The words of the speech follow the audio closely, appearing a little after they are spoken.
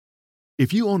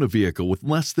If you own a vehicle with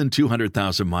less than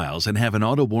 200,000 miles and have an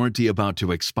auto warranty about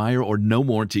to expire or no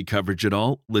warranty coverage at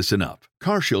all, listen up.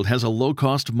 CarShield has a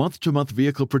low-cost month-to-month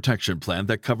vehicle protection plan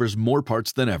that covers more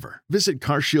parts than ever. Visit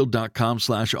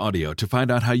carshield.com/audio to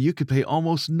find out how you could pay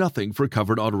almost nothing for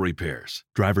covered auto repairs.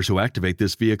 Drivers who activate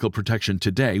this vehicle protection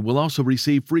today will also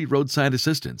receive free roadside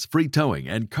assistance, free towing,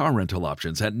 and car rental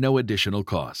options at no additional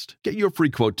cost. Get your free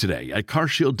quote today at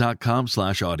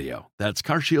carshield.com/audio. That's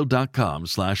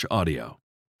carshield.com/audio.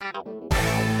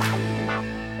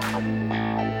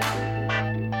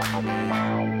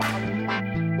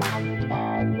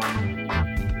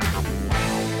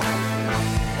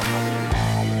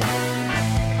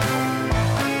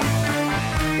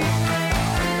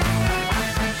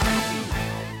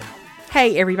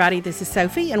 Hey everybody, this is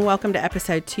Sophie and welcome to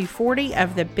episode 240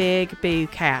 of the Big Boo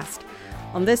Cast.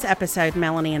 On this episode,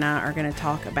 Melanie and I are going to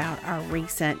talk about our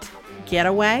recent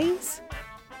getaways.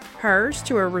 Hers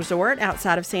to a resort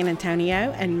outside of San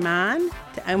Antonio and mine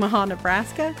to Omaha,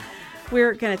 Nebraska.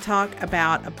 We're going to talk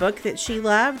about a book that she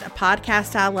loved, a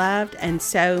podcast I loved, and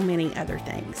so many other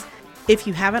things. If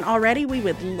you haven't already, we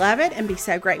would love it and be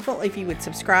so grateful if you would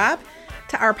subscribe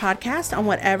to our podcast on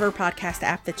whatever podcast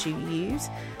app that you use.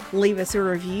 Leave us a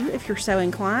review if you're so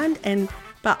inclined, and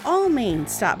by all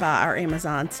means stop by our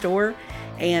Amazon store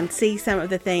and see some of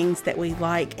the things that we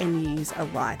like and use a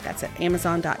lot. That's at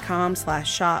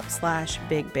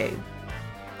amazon.com/shop/bigboo.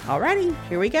 Alrighty,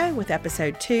 here we go with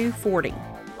episode 240.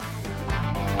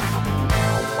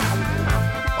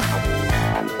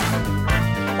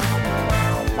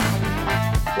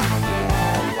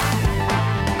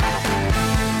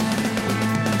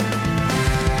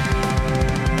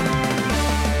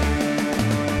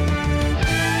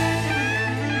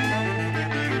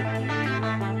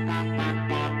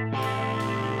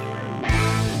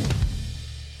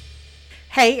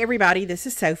 Hey everybody, this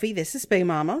is Sophie. This is Boo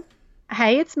Mama.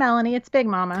 Hey, it's Melanie. It's Big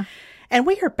Mama. And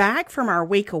we are back from our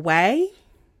week away.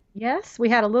 Yes, we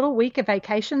had a little week of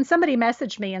vacation. Somebody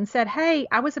messaged me and said, hey,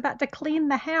 I was about to clean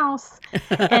the house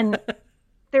and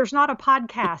there's not a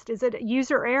podcast. Is it a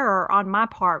user error on my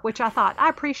part? Which I thought, I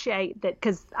appreciate that,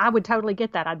 because I would totally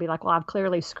get that. I'd be like, well, I've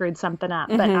clearly screwed something up.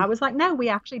 But I was like, no, we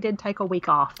actually did take a week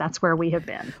off. That's where we have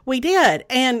been. We did.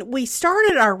 And we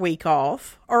started our week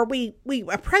off, or we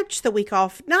approached the week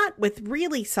off not with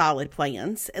really solid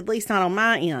plans, at least not on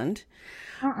my end.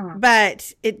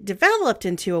 But it developed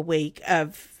into a week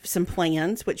of some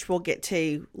plans, which we'll get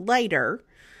to later.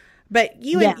 But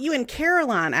you and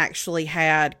Caroline actually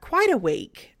had quite a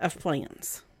week of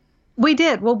plans. We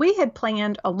did. Well, we had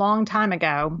planned a long time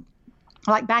ago,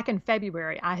 like back in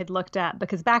February, I had looked up,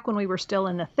 because back when we were still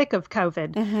in the thick of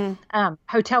COVID,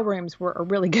 hotel rooms were a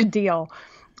really good deal.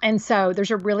 And so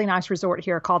there's a really nice resort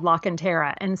here called La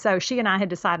Cantera. And so she and I had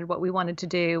decided what we wanted to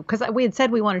do, because we had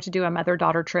said we wanted to do a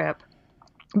mother-daughter trip.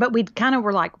 But we kind of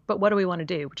were like, but what do we want to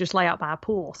do? Just lay out by a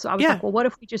pool. So I was like, well, what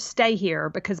if we just stay here?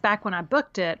 Because back when I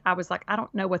booked it, I was like, I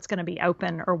don't know what's going to be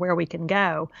open or where we can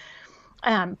go.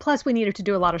 Plus, we needed to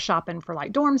do a lot of shopping for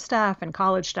like dorm stuff and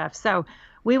college stuff. So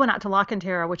we went out to La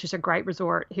Cantera, which is a great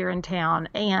resort here in town.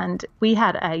 And we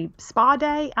had a spa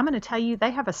day. I'm going to tell you,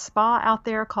 they have a spa out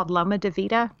there called Loma de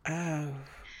Vida. Oh.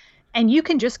 And you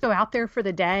can just go out there for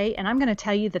the day. And I'm going to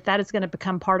tell you that is going to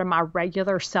become part of my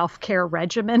regular self-care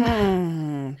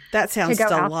regimen. That sounds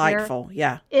delightful.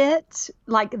 Yeah. It,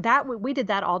 like that, we did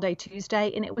that all day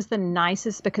Tuesday. And it was the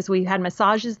nicest, because we had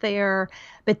massages there.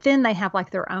 But then they have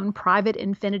like their own private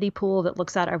infinity pool that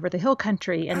looks out over the hill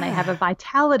country. And they have a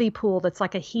vitality pool that's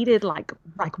like a heated, like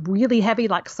really heavy,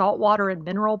 like saltwater and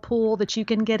mineral pool that you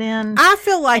can get in. I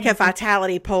feel like a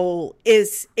vitality pool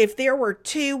is, if there were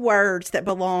two words that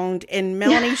belonged in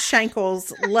Melanie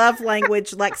Shankle's love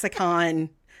language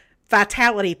lexicon,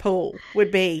 vitality pool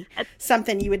would be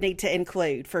something you would need to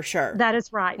include for sure. That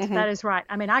is right. That is right.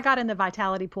 I mean, I got in the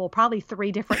vitality pool probably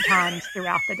 3 different times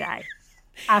throughout the day.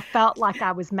 I felt like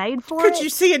I was made for it. Could you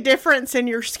see a difference in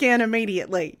your skin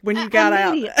immediately when you got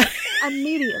out?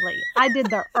 Immediately. I did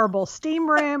the herbal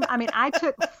steam room. I mean, I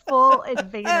took full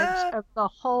advantage of the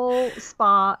whole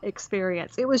spa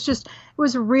experience. It was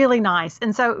really nice.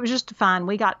 And so it was just fun.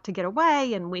 We got to get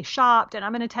away and we shopped. And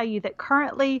I'm going to tell you that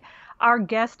currently our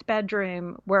guest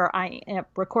bedroom, where I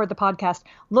record the podcast,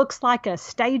 looks like a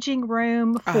staging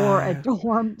room for a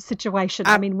dorm situation.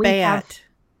 I mean, we have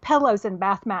pillows and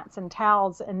bath mats and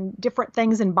towels and different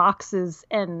things in boxes.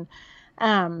 And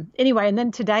anyway, and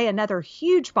then today another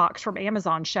huge box from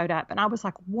Amazon showed up, and I was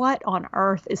like, what on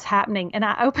earth is happening? And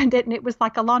I opened it, and it was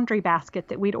like a laundry basket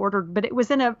that we'd ordered, but it was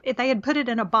they had put it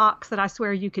in a box that I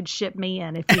swear you could ship me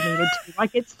in if you needed to.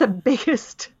 Like, it's the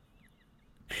biggest.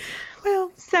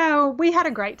 Well, So we had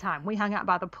a great time. We hung out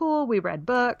by the pool. We read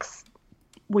books.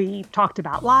 We talked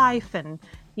about life. And,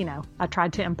 I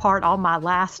tried to impart all my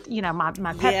last,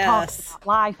 my pep talks about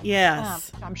life.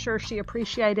 Yes. I'm sure she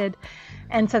appreciated.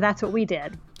 And so that's what we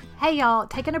did. Hey, y'all,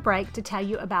 taking a break to tell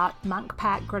you about Munk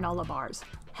Pack granola bars.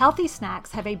 Healthy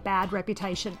snacks have a bad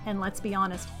reputation, and let's be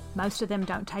honest, most of them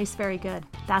don't taste very good.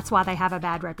 That's why they have a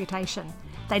bad reputation.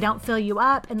 They don't fill you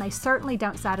up, and they certainly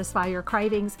don't satisfy your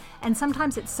cravings, and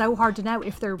sometimes it's so hard to know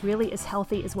if they're really as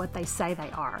healthy as what they say they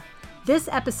are. This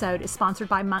episode is sponsored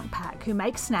by Munk Pack, who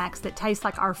makes snacks that taste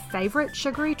like our favorite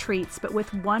sugary treats, but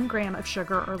with 1 gram of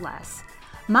sugar or less.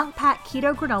 Munk Pack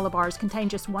Keto Granola Bars contain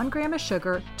just 1 gram of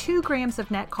sugar, 2 grams of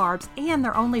net carbs, and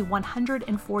they're only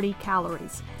 140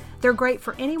 calories. They're great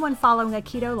for anyone following a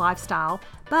keto lifestyle,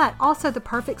 but also the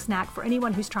perfect snack for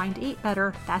anyone who's trying to eat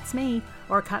better, that's me,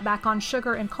 or cut back on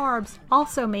sugar and carbs,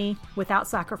 also me, without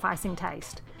sacrificing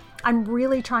taste. I'm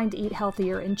really trying to eat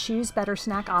healthier and choose better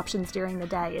snack options during the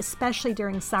day, especially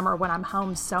during summer when I'm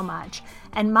home so much,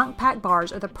 and Munk Pack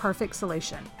bars are the perfect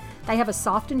solution. They have a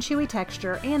soft and chewy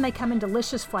texture, and they come in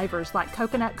delicious flavors like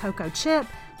coconut cocoa chip,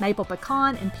 maple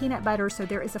pecan, and peanut butter, so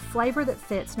there is a flavor that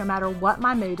fits no matter what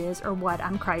my mood is or what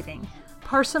I'm craving.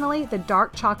 Personally, the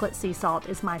dark chocolate sea salt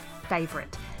is my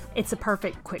favorite. It's a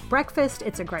perfect quick breakfast,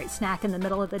 it's a great snack in the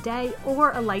middle of the day,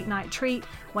 or a late night treat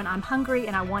when I'm hungry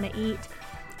and I want to eat.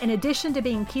 In addition to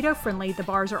being keto-friendly, the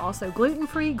bars are also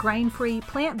gluten-free, grain-free,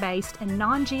 plant-based, and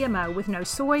non-GMO with no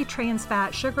soy, trans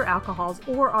fat, sugar alcohols,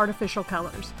 or artificial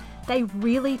colors. They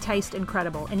really taste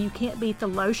incredible, and you can't beat the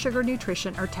low-sugar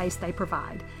nutrition or taste they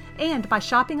provide. And by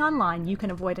shopping online, you can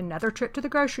avoid another trip to the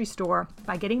grocery store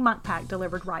by getting Munk Pack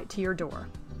delivered right to your door.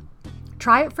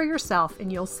 Try it for yourself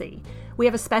and you'll see. We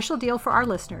have a special deal for our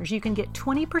listeners. You can get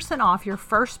 20% off your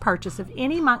first purchase of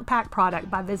any Munk Pack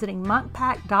product by visiting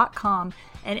munkpack.com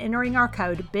and entering our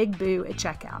code BIGBOO at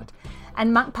checkout.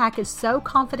 And Munk Pack is so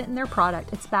confident in their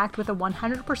product, it's backed with a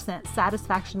 100%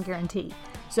 satisfaction guarantee.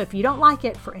 So if you don't like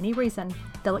it for any reason,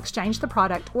 they'll exchange the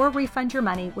product or refund your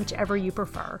money, whichever you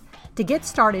prefer. To get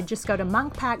started, just go to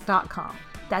munkpack.com.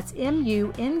 That's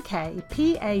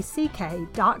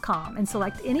munkpack.com and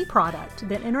select any product,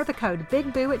 then enter the code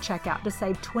BIGBOO at checkout to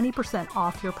save 20%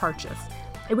 off your purchase.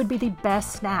 It would be the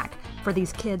best snack for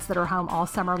these kids that are home all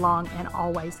summer long and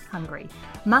always hungry.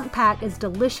 Munk Pack is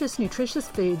delicious, nutritious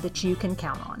food that you can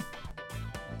count on.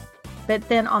 But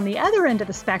then on the other end of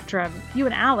the spectrum, you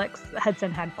and Alex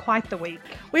Hudson had quite the week.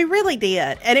 we really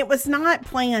did. And it was not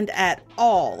planned at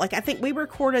all. Like, I think we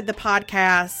recorded the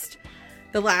podcast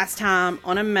the last time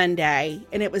on a Monday,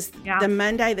 and it was the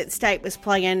Monday that State was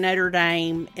playing Notre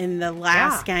Dame in the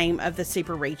last game of the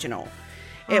Super Regional.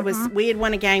 It was, we had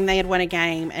won a game, they had won a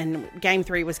game, and game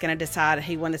 3 was going to decide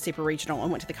who won the Super Regional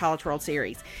and went to the College World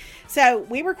Series. So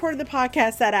we recorded the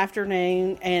podcast that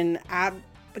afternoon, and I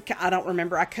don't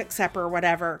remember, I cooked supper or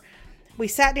whatever. We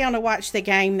sat down to watch the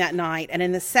game that night, and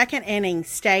in the second inning,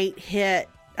 State hit,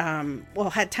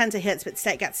 had tons of hits, but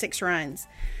State got 6 runs.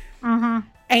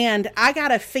 And I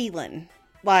got a feeling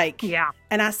like,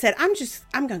 and I said, I'm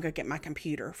going to go get my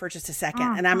computer for just a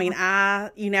second. And I mean, I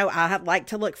like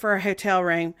to look for a hotel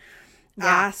room.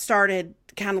 I started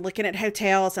kind of looking at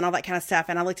hotels and all that kind of stuff.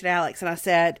 And I looked at Alex and I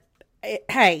said,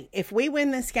 hey, if we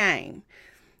win this game,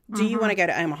 do you want to go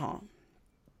to Omaha?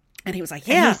 And he was like,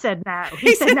 yeah. And he said no.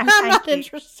 He said no, I'm not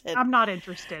interested. I'm not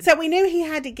interested. So we knew he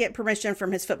had to get permission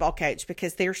from his football coach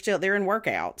because they're in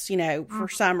workouts, for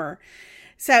summer.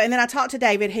 So, and then I talked to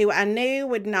David, who I knew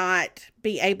would not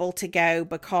be able to go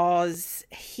because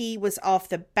he was off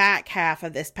the back half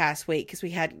of this past week because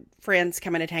we had friends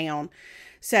coming to town.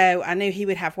 So I knew he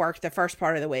would have work the first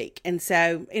part of the week. And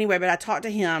so anyway, but I talked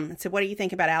to him and said, what do you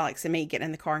think about Alex and me getting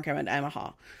in the car and coming to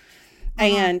Omaha?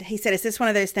 And he said, is this one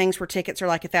of those things where tickets are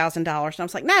like $1,000? And I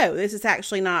was like, no, this is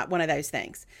actually not one of those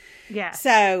things. Yeah.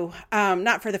 So,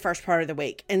 not for the first part of the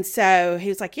week. And so he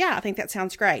was like, yeah, I think that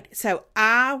sounds great. So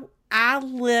I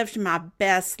lived my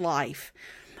best life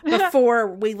before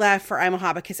we left for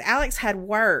Omaha because Alex had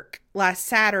work last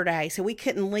Saturday. So we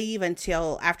couldn't leave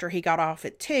until after he got off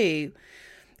at 2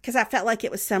 because I felt like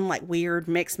it was some like weird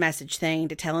mixed message thing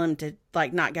to tell him to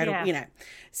like not go to,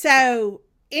 So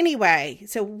anyway,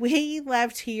 so we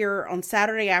left here on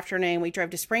Saturday afternoon. We drove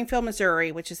to Springfield,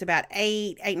 Missouri, which is about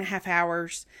 8.5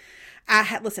 hours.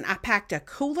 I packed a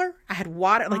cooler. I had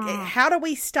water. Like, how do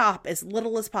we stop as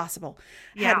little as possible?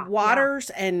 I had waters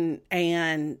and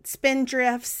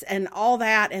spindrifts and all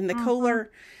that in the cooler.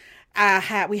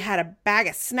 We had a bag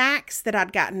of snacks that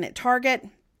I'd gotten at Target.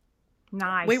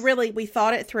 Nice. We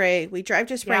thought it through. We drove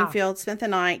to Springfield, spent the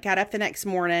night, got up the next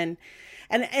morning.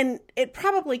 And it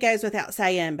probably goes without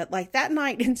saying, but like that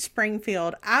night in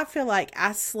Springfield, I feel like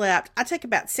I slept. I took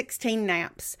about 16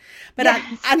 naps, but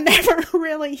yes. I never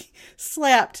really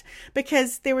slept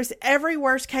because there was every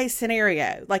worst case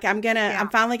scenario. Like I'm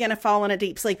finally going to fall in a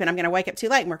deep sleep and I'm going to wake up too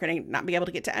late and we're going to not be able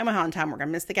to get to Omaha in time. We're going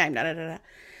to miss the game. Da, da, da, da.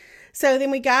 So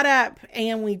then we got up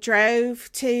and we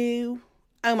drove to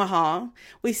Omaha.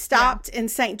 We stopped in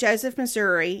St. Joseph,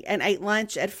 Missouri, and ate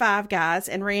lunch at Five Guys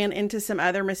and ran into some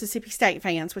other Mississippi State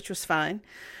fans, which was fun.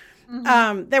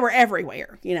 Mm-hmm. They were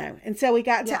everywhere, And so we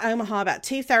got to Omaha about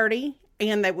 2:30,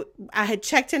 and I had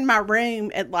checked in my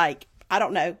room at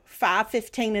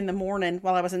 5:15 in the morning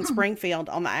while I was in Springfield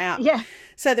on the app. Yeah.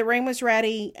 So the room was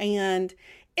ready, and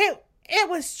it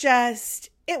was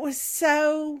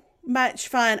so much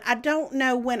fun. I don't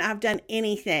know when I've done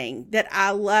anything that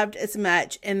I loved as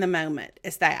much in the moment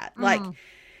as that. Like,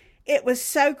 it was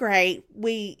so great.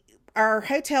 Our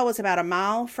hotel was about a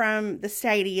mile from the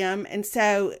stadium. And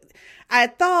so I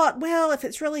thought, well, if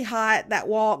it's really hot, that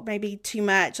walk may be too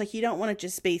much. Like, you don't want to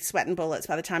just be sweating bullets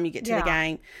by the time you get to the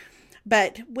game.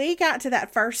 But we got to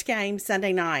that first game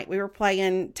Sunday night. We were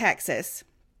playing Texas.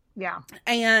 Yeah.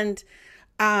 And,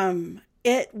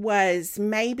 it was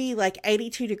maybe like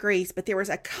 82 degrees, but there was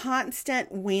a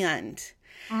constant wind.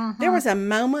 Mm-hmm. There was a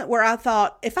moment where I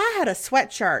thought, if I had a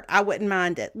sweatshirt, I wouldn't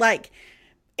mind it.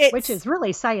 Which is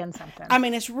really saying something. I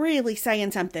mean, it's really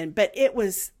saying something, but it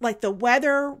was like the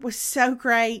weather was so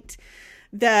great.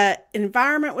 The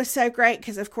environment was so great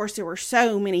because, of course, there were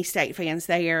so many State fans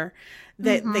there.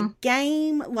 The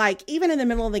game, like even in the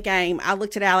middle of the game, I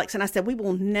looked at Alex and I said, we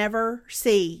will never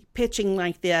see pitching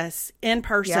like this in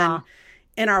person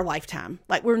in our lifetime.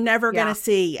 Like, we're never going to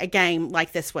see a game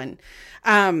like this one.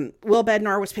 Will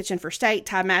Bednar was pitching for State.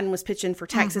 Ty Madden was pitching for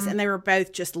Texas. And they were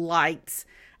both just lights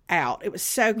out. It was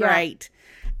so great.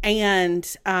 And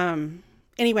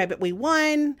anyway, but we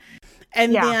won.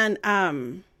 And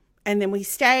then we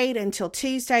stayed until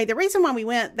Tuesday. The reason why we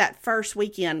went that first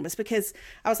weekend was because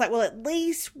I was like, well, at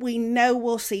least we know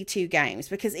we'll see 2 games.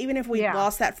 Because even if we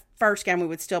lost that first game, we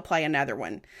would still play another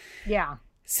one. Yeah.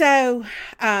 So,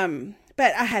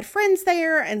 but I had friends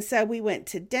there, and so we went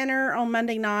to dinner on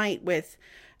Monday night with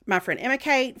my friend Emma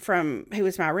Kate, who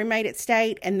was my roommate at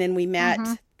State, and then we met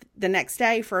the next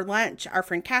day for lunch. Our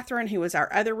friend Catherine, who was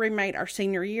our other roommate our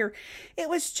senior year. It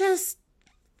was just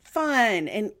fun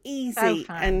and easy,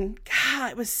 and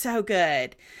God, it was so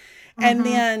good. And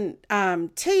then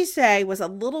Tuesday was a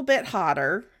little bit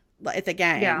hotter at the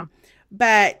game,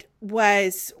 but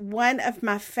was one of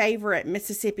my favorite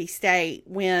Mississippi State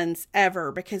wins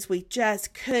ever because we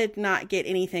just could not get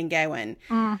anything going.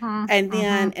 And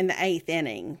then in the 8th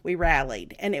inning, we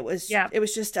rallied, and it was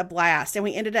just a blast. And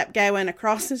we ended up going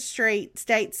across the street.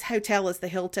 State's hotel is the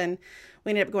Hilton. We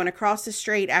ended up going across the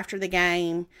street after the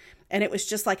game, and it was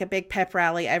just like a big pep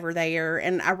rally over there.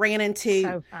 And I ran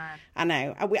into, I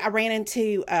ran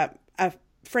into a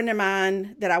friend of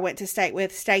mine that I went to State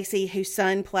with, Stacy, whose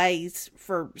son plays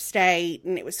for State,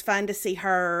 and it was fun to see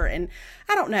her. And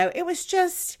I don't know, it was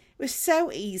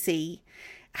so easy.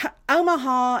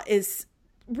 Omaha is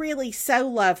really so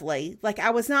lovely. Like,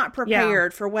 I was not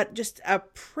prepared for what just a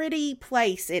pretty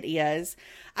place it is.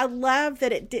 I love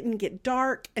that it didn't get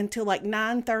dark until like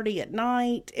 9:30 at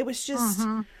night. It was just,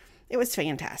 it was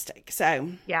fantastic. So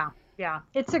yeah,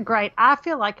 I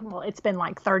feel like, well, it's been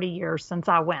like 30 years since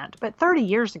I went, but 30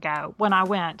 years ago when I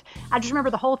went, I just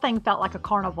remember the whole thing felt like a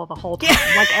carnival the whole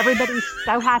time. Like, everybody's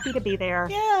so happy to be there.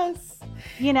 Yes.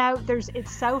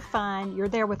 It's so fun. You're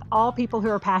there with all people who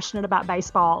are passionate about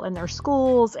baseball in their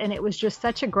schools. And it was just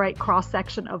such a great cross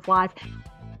section of life.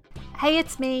 Hey,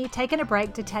 it's me taking a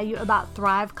break to tell you about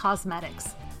Thrive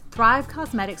Cosmetics. Thrive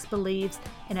Cosmetics believes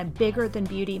in a bigger than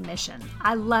beauty mission.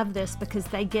 I love this because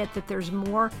they get that there's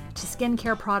more to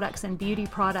skincare products and beauty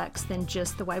products than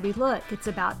just the way we look. It's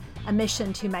about a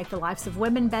mission to make the lives of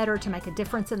women better, to make a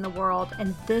difference in the world,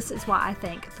 and this is why I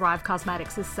think Thrive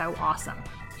Cosmetics is so awesome.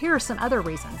 Here are some other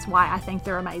reasons why I think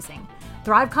they're amazing.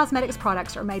 Thrive Cosmetics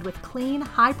products are made with clean,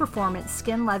 high-performance,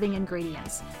 skin-loving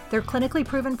ingredients. Their clinically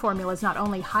proven formulas not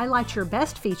only highlight your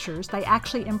best features, they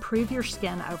actually improve your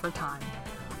skin over time.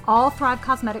 All Thrive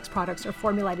Cosmetics products are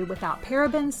formulated without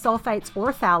parabens, sulfates,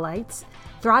 or phthalates.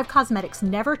 Thrive Cosmetics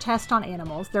never test on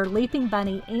animals. Their Leaping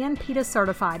Bunny and PETA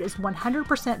certified is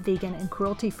 100% vegan and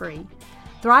cruelty-free.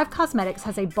 Thrive Cosmetics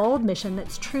has a bold mission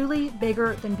that's truly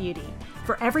bigger than beauty.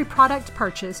 For every product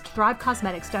purchased, Thrive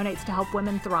Cosmetics donates to help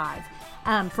women thrive.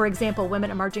 For example,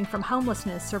 women emerging from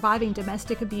homelessness, surviving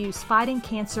domestic abuse, fighting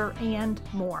cancer, and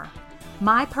more.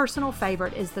 My personal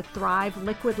favorite is the Thrive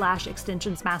Liquid Lash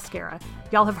Extensions Mascara.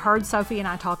 Y'all have heard Sophie and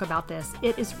I talk about this.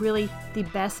 It is really the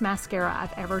best mascara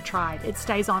I've ever tried. It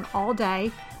stays on all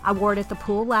day. I wore it at the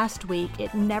pool last week.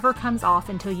 It never comes off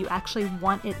until you actually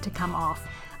want it to come off.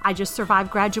 I just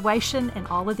survived graduation and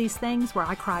all of these things where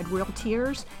I cried real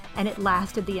tears, and it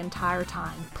lasted the entire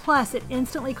time. Plus, it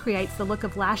instantly creates the look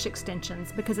of lash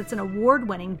extensions because it's an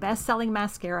award-winning, best-selling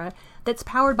mascara that's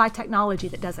powered by technology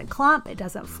that doesn't clump, it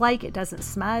doesn't flake, it doesn't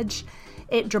smudge.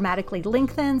 It dramatically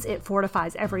lengthens, it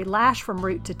fortifies every lash from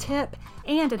root to tip,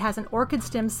 and it has an orchid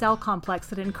stem cell complex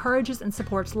that encourages and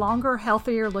supports longer,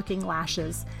 healthier-looking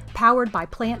lashes, powered by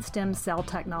plant stem cell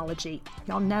technology.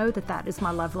 Y'all know that is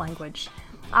my love language.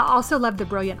 I also love the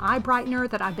Brilliant Eye Brightener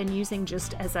that I've been using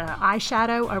just as an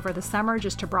eyeshadow over the summer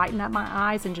just to brighten up my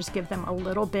eyes and just give them a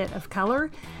little bit of color.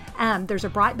 There's a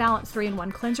Bright Balance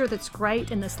 3-in-1 cleanser that's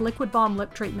great, and this Liquid Balm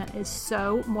lip treatment is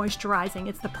so moisturizing.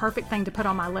 It's the perfect thing to put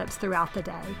on my lips throughout the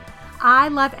day. I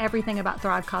love everything about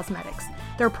Thrive Causemetics.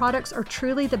 Their products are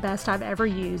truly the best I've ever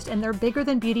used, and their bigger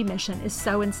than beauty mission is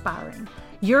so inspiring.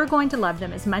 You're going to love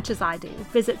them as much as I do.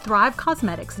 Visit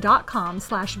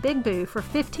thrivecosmetics.com/bigboo for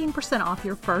 15% off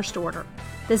your first order.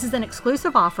 This is an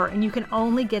exclusive offer and you can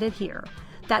only get it here.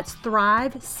 That's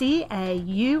Thrive,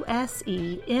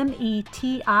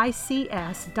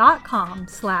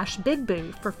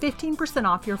 CAUSEMETICS.com/bigboo for 15%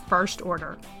 off your first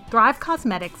order.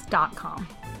 thrivecosmetics.com.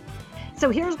 So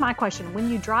here's my question.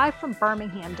 When you drive from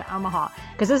Birmingham to Omaha,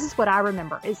 because this is what I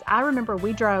remember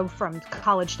we drove from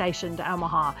College Station to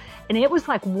Omaha, and it was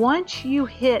like once you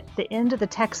hit the end of the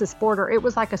Texas border, it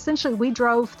was like essentially we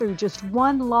drove through just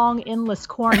one long endless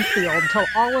cornfield until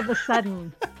all of a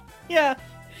sudden, Yeah.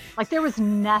 like there was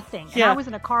nothing. And I was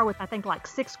in a car with I think like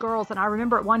 6 girls, and I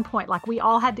remember at one point like we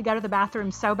all had to go to the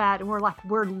bathroom so bad, and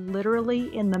we're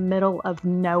literally in the middle of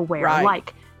nowhere. Right.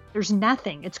 Like there's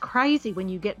nothing. It's crazy when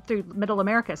you get through Middle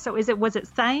America. So was it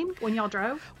same when y'all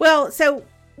drove? Well, so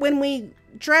when we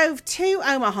drove to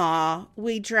Omaha,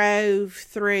 we drove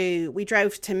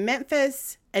to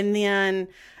Memphis and then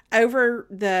over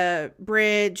the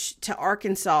bridge to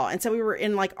Arkansas. And so we were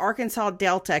in like Arkansas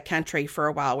Delta country for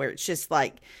a while where it's just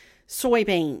like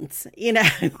soybeans,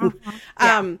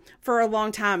 for a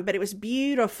long time, but it was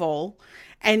beautiful.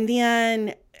 And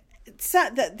then so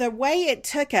the way it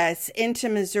took us into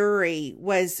Missouri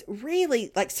was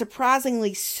really like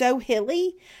surprisingly so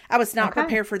hilly. I was not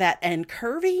prepared for that, and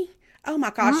curvy. Oh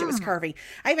my gosh, it was curvy.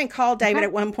 I even called David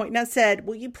at one point and I said,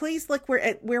 will you please look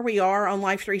where we are on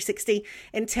Life 360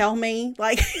 and tell me,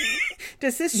 like,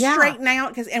 does this straighten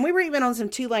out? And we were even on some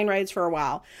 2-lane roads for a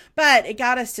while, but it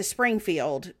got us to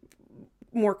Springfield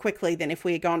more quickly than if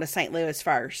we had gone to St. Louis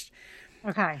first.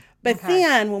 Okay. But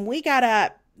then when we got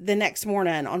up the next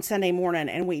morning on Sunday morning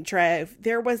and we drove,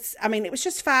 it was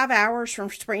just 5 hours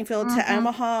from Springfield to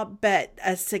Omaha, but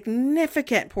a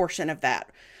significant portion of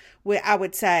that, I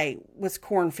would say, was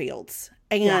cornfields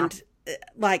and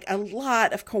like a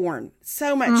lot of corn,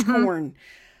 so much corn.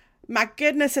 My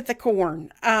goodness at the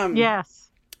corn.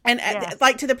 Yes. And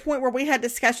like to the point where we had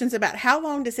discussions about how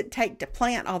long does it take to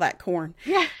plant all that corn?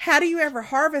 Yeah. How do you ever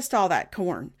harvest all that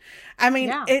corn? I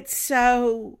mean, it's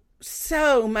so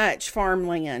much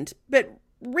farmland, but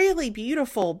really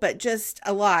beautiful, but just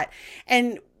a lot.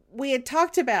 And we had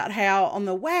talked about how on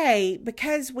the way,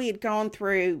 because we had gone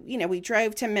through, we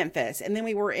drove to Memphis and then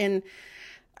we were in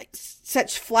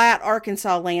such flat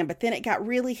Arkansas land, but then it got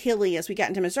really hilly as we got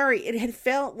into Missouri. It had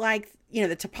felt like,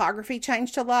 the topography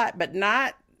changed a lot, but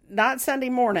not Sunday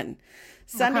morning.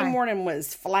 Sunday morning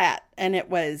was flat, and it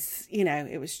was,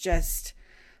 it was just,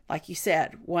 like you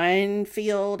said, one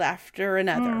field after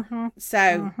another.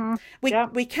 So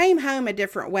we came home a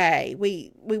different way.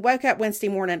 We woke up Wednesday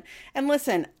morning, and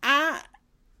listen, I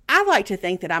like to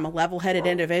think that I'm a level-headed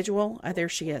individual. Oh, there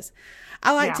she is.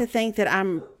 I like to think that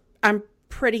I'm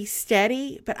pretty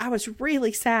steady, but I was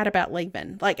really sad about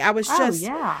leaving. Like I was just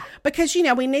because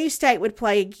we knew State would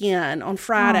play again on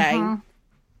Friday.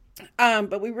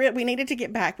 But we needed to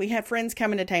get back. We had friends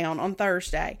coming to town on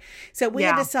Thursday. So we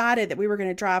had decided that we were going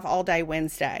to drive all day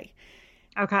Wednesday.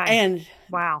 Okay. And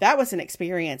that was an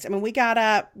experience. I mean, we got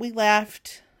up, we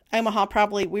left Omaha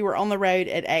we were on the road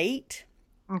at 8.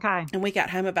 Okay. And we got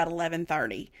home about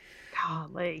 11:30.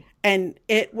 Golly. And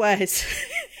it was,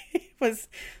 it was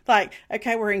like,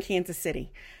 okay, we're in Kansas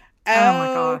City. Oh my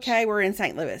gosh. Okay, we're in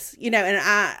St. Louis,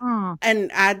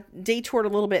 and I detoured a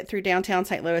little bit through downtown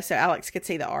St. Louis so Alex could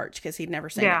see the arch because he'd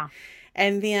never seen it.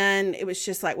 And then it was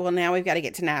just like, well, now we've got to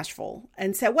get to Nashville.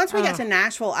 And so once we got to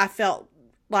Nashville, I felt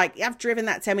like I've driven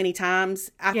that so many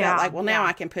times. I felt like, well, now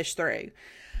I can push through.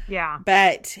 Yeah.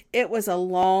 But it was a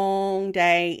long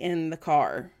day in the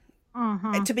car.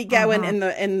 to be going in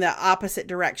the opposite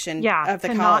direction of the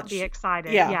to college. Not be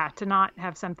excited. Yeah, to not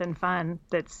have something fun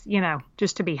that's,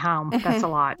 just to be home. That's a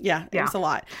lot. Yeah, it was a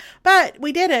lot. But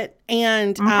we did it.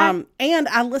 And and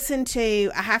I listened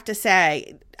to, I have to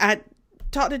say, I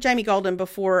talked to Jamie Golden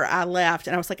before I left,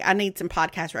 and I was like, I need some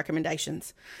podcast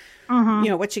recommendations.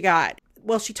 What you got?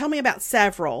 Well, she told me about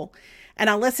several, and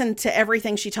I listened to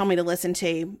everything she told me to listen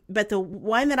to. But the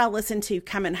one that I listened to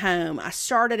coming home, I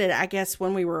started it, I guess,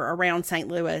 when we were around St.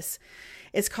 Louis.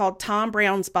 It's called Tom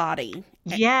Brown's Body.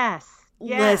 Yes.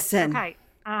 Listen. Okay.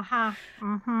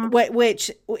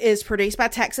 Which is produced by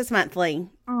Texas Monthly.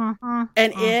 And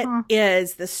it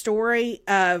is the story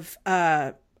of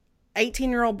a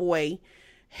 18-year-old boy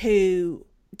who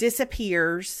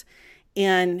disappears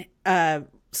in a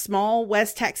small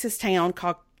West Texas town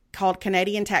called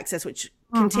Canadian, Texas, which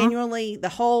continually, the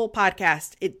whole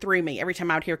podcast, it threw me every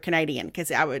time I would hear Canadian,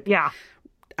 because I would,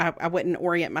 I wouldn't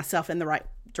orient myself in the right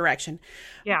direction.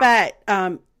 Yeah.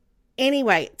 But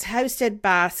anyway, it's hosted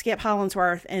by Skip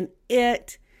Hollandsworth, and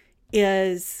it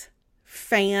is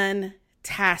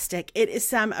fantastic. It is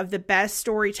some of the best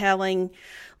storytelling.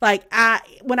 Like,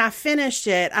 when I finished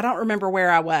it, I don't remember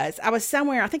where I was. I was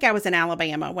somewhere, I think I was in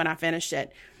Alabama when I finished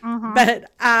it.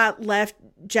 But I left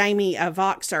Jamie a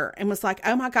Voxer and was like,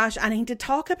 oh my gosh, I need to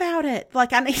talk about it.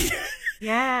 Like, I need,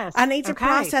 I need to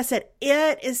process it.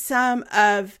 It is some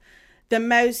of the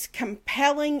most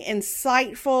compelling,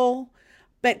 insightful,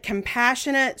 but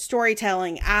compassionate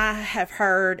storytelling I have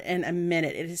heard in a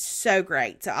minute. It is so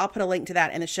great. So I'll put a link to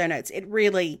that in the show notes. It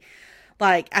really,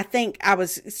 I think I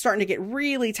was starting to get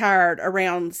really tired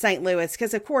around St. Louis,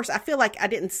 because, of course, I feel like I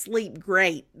didn't sleep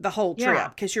great the whole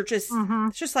trip, because you're just,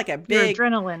 it's just like a big your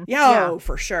adrenaline. Yeah,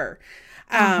 for sure.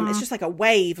 It's just like a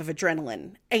wave of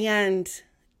adrenaline. And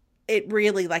it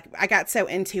really, I got so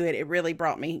into it, it really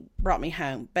brought me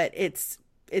home. But it's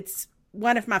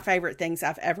one of my favorite things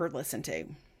I've ever listened to.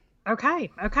 Okay.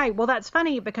 Well, that's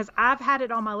funny, because I've had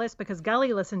it on my list because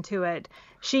Gully listened to it.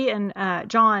 She and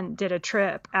John did a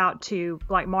trip out to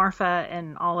Marfa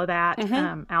and all of that,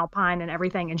 Alpine and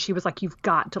everything. And she was like, you've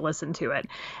got to listen to it.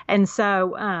 And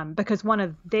so, because one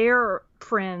of their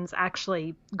friends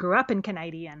actually grew up in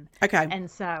Canadian. Okay. And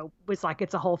so was like,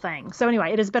 it's a whole thing. So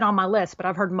anyway, it has been on my list, but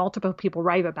I've heard multiple people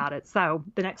rave about it. So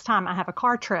the next time I have a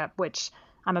car trip, which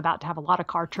I'm about to have a lot of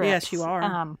car trips. Yes, you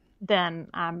are. Then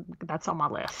that's on my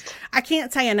list. I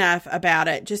can't say enough about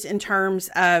it, just in terms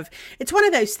of, it's one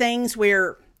of those things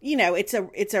where, it's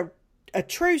a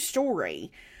true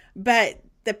story, but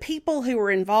the people who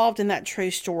are involved in that true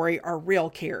story are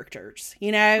real characters,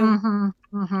 So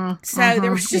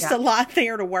there was just a lot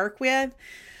there to work with.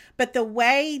 But the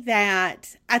way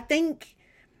that, I think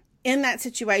in that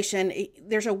situation,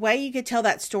 there's a way you could tell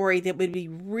that story that would be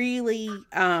really,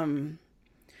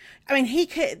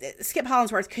 Skip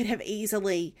Hollandsworth could have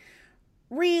easily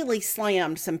really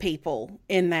slammed some people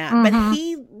in that, but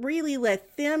he really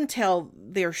let them tell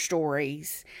their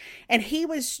stories. And he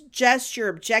was just your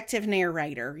objective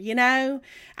narrator,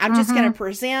 I'm just going to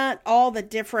present all the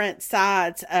different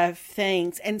sides of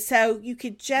things. And so you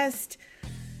could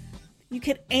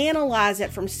analyze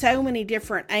it from so many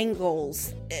different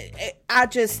angles. I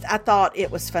thought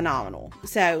it was phenomenal.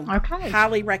 So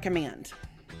highly recommend.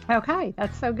 Okay,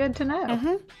 that's so good to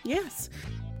know. Yes.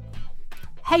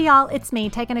 Hey y'all, it's me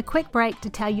taking a quick break to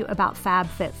tell you about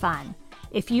FabFitFun.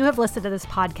 If you have listened to this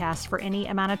podcast for any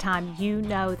amount of time, you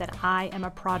know that I am a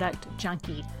product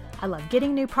junkie. I love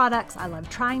getting new products. I love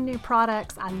trying new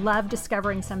products. I love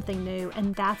discovering something new,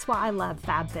 and that's why I love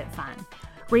FabFitFun.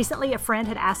 Recently, a friend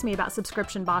had asked me about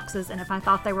subscription boxes and if I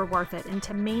thought they were worth it. And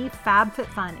to me,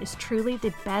 FabFitFun is truly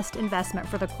the best investment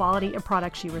for the quality of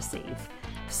products you receive.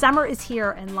 Summer is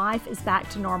here and life is back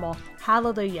to normal.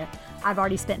 Hallelujah. I've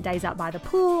already spent days out by the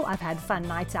pool. I've had fun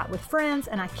nights out with friends,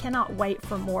 and I cannot wait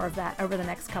for more of that over the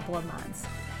next couple of months.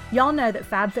 Y'all know that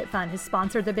FabFitFun has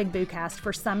sponsored the Big Boo Cast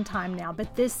for some time now,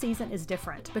 but this season is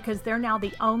different because they're now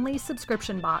the only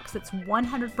subscription box that's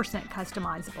 100%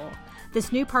 customizable.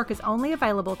 This new perk is only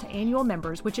available to annual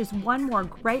members, which is one more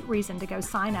great reason to go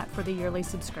sign up for the yearly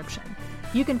subscription.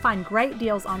 You can find great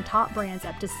deals on top brands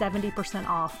up to 70%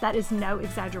 off. That is no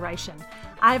exaggeration.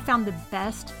 I have found the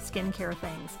best skincare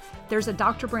things. There's a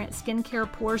Dr. Brandt Skincare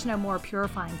Pores No More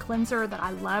Purifying Cleanser that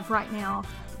I love right now.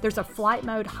 There's a Flight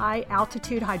Mode High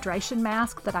Altitude Hydration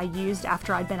Mask that I used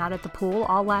after I'd been out at the pool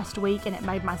all last week, and it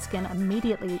made my skin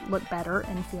immediately look better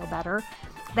and feel better.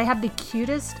 They have the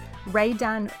cutest Rae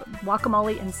Dunn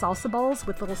guacamole and salsa bowls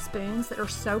with little spoons that are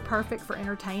so perfect for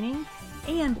entertaining,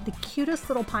 and the cutest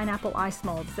little pineapple ice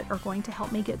molds that are going to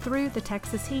help me get through the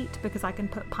Texas heat because I can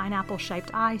put pineapple-shaped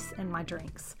ice in my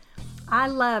drinks. I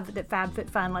love that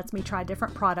FabFitFun lets me try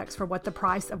different products for what the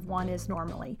price of one is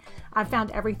normally. I've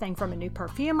found everything from a new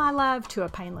perfume I love to a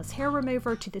painless hair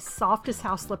remover to the softest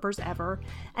house slippers ever.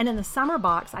 And in the summer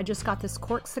box, I just got this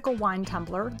Corkcicle wine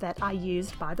tumbler that I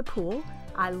used by the pool.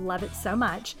 I love it so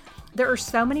much. There are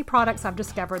so many products I've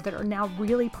discovered that are now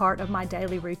really part of my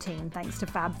daily routine thanks to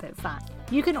FabFitFun.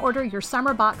 You can order your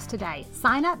summer box today.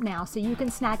 Sign up now so you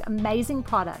can snag amazing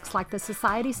products like the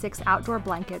Society 6 outdoor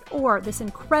blanket or this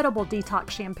incredible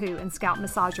detox shampoo and scalp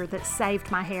massager that saved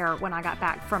my hair when I got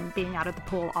back from being out at the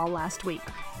pool all last week.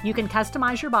 You can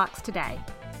customize your box today.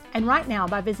 And right now,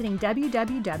 by visiting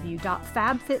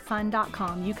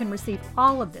www.fabfitfun.com, you can receive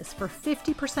all of this for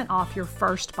 50% off your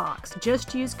first box.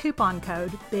 Just use coupon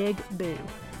code BIGBOO.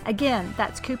 Again,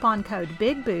 that's coupon code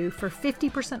BIGBOO for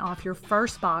 50% off your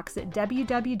first box at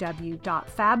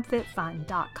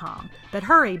www.fabfitfun.com. But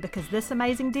hurry, because this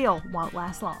amazing deal won't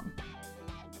last long.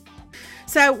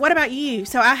 So what about you?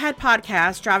 So I had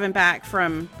podcasts driving back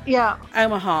from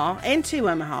Omaha and to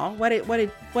Omaha. What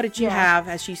did you have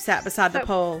as you sat beside the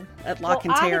pool at La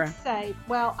Cantera?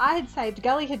 I had saved,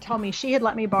 Gully had told me she had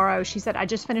let me borrow. She said, I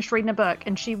just finished reading a book,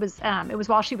 and she was, it was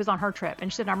while she was on her trip,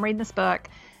 and she said, I'm reading this book.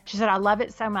 She said, I love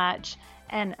it so much.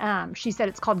 And she said,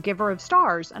 it's called Giver of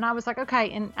Stars. And I was like,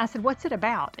 okay. And I said, what's it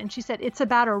about? And she said, it's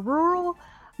about a rural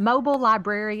mobile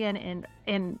librarian in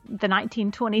the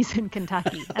 1920s in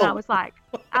Kentucky. And I was like,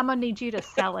 I'm going to need you to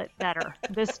sell it better.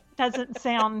 This doesn't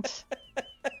sound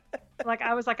like,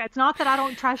 I was like, it's not that I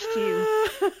don't trust you.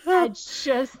 It's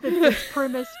just that this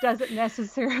premise doesn't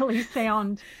necessarily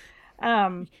sound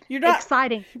you're not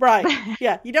exciting. Right.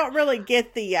 Yeah. You don't really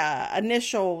get the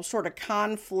initial sort of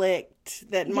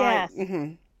conflict that might. Yes.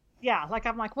 Mm-hmm. Yeah, like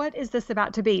I'm like, what is this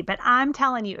about to be? But I'm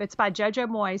telling you, it's by Jojo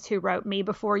Moyes, who wrote Me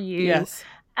Before You. Yes.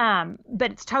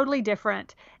 But it's totally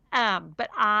different. But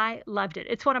I loved it.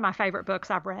 It's one of my favorite books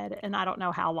I've read, and I don't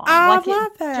know how long. I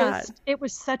love that. It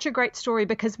was such a great story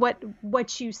because what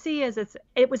you see is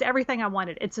it was everything I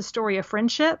wanted. It's a story of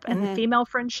friendship and female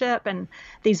friendship, and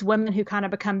these women who kind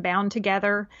of become bound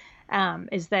together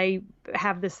as they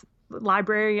have this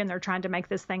library and they're trying to make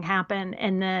this thing happen.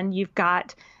 And then you've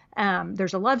got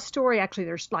there's a love story. Actually,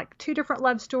 there's like 2 different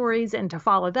love stories, and to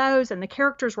follow those, and the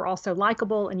characters were also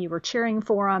likable and you were cheering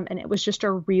for them. And it was just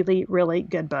a really, really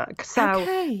good book. So,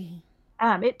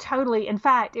 it totally, in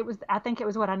fact, I think it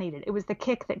was what I needed. It was the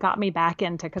kick that got me back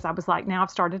into, because I was like, now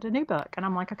I've started a new book, and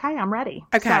I'm like, okay, I'm ready.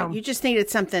 Okay. So, you just needed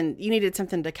something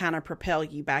to kind of propel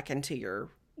you back into your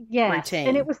routine.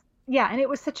 And it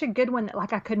was such a good one that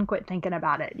like I couldn't quit thinking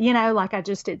about it. Like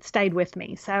it stayed with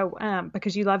me. So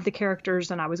because you love the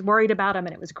characters, and I was worried about them,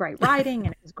 and it was great writing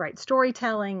and it was great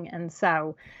storytelling, and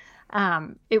so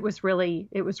it was really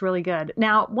good.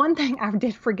 Now, one thing I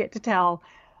did forget to tell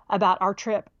about our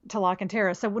trip to La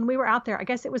Cantera. So when we were out there, I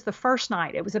guess it was the first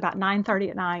night. It was about 9:30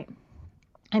 at night,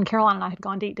 and Caroline and I had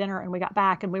gone to eat dinner, and we got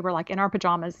back, and we were like in our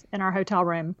pajamas in our hotel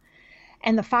room,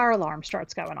 and the fire alarm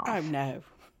starts going off. Oh no.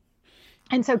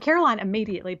 And so Caroline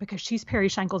immediately, because she's Perry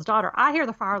Schenkel's daughter, I hear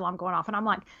the fire alarm going off, and I'm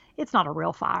like, it's not a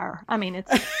real fire. I mean,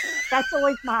 that's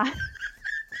always I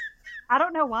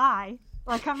don't know why.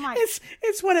 Like, I'm like,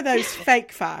 it's one of those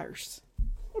fake fires.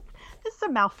 This is a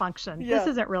malfunction. Yeah. This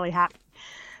isn't really happening.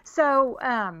 So,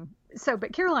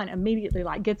 but Caroline immediately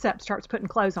like gets up, starts putting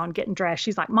clothes on, getting dressed.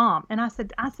 She's like, Mom. And I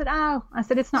said,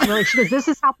 it's not really. She goes, this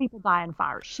is how people die in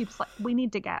fires. She was like, we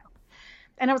need to go.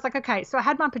 And I was like, okay. So I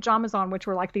had my pajamas on, which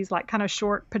were like these like kind of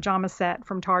short pajama set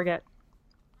from Target.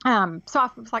 So I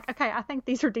was like, okay, I think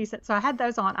these are decent. So I had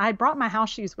those on. I had brought my house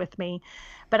shoes with me,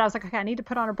 but I was like, okay, I need to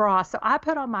put on a bra. So I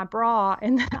put on my bra,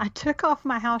 and then I took off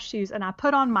my house shoes, and I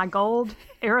put on my gold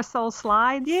aerosol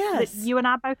slides that you and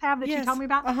I both have that you told me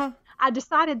about. Uh-huh. I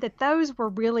decided that those were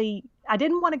really, I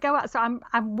didn't want to go out. So I'm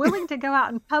willing to go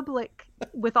out in public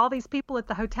with all these people at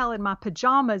the hotel in my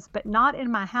pajamas, but not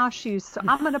in my house shoes. So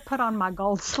I'm going to put on my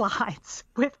gold slides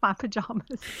with my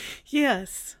pajamas.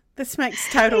 Yes. This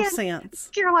makes total sense.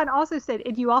 Caroline also said,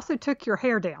 and you also took your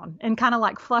hair down and kind of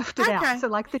like fluffed it out. So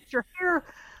like that your hair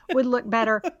would look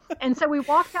better. And so we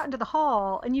walked out into the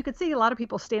hall, and you could see a lot of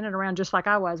people standing around just like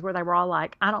I was, where they were all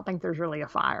like, I don't think there's really a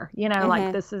fire,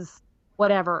 like this is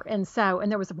whatever. And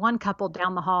there was one couple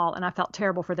down the hall, and I felt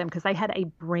terrible for them because they had a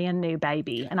brand new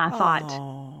baby. And I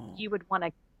thought you would want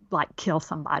to like kill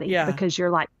somebody because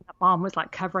you're like, mom was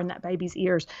like covering that baby's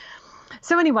ears.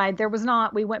 So anyway,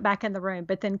 we went back in the room,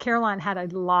 but then Caroline had a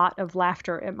lot of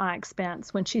laughter at my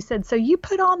expense when she said, so you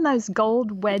put on those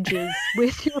gold wedges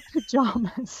with your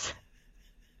pajamas.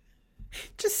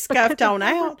 Just scuffed on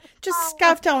out.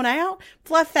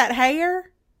 Fluff that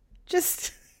hair.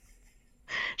 Just.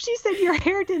 She said your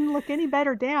hair didn't look any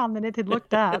better down than it had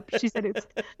looked up. She said it's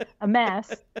a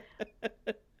mess.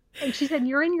 And she said,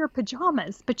 you're in your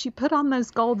pajamas, but you put on those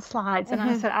gold slides. And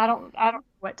I said, I don't know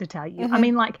what to tell you. I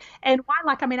mean, like, and why?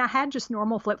 Like, I mean, I had just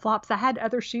normal flip-flops. I had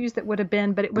other shoes that would have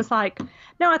been, but it was like,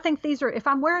 no, I think these are, if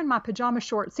I'm wearing my pajama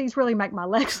shorts, these really make my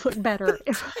legs look better.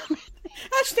 I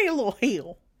just need a little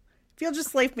heel. If you'll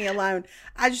just leave me alone,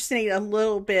 I just need a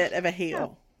little bit of a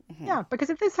heel. Yeah, because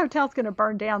if this hotel's going to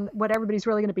burn down, what everybody's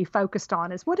really going to be focused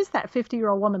on is what does that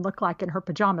 50-year-old woman look like in her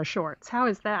pajama shorts? How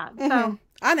is that? So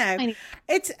I know.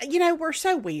 It's, we're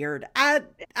so weird. I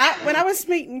when I was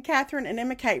meeting Catherine and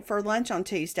Emma Kate for lunch on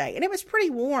Tuesday, and it was pretty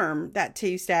warm that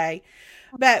Tuesday,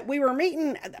 but we were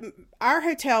meeting, our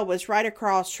hotel was right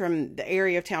across from the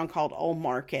area of town called Old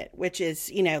Market, which is,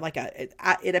 like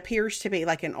it appears to be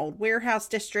like an old warehouse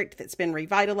district that's been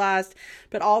revitalized,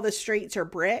 but all the streets are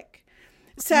brick.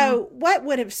 So what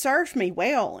would have served me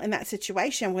well in that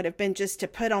situation would have been just to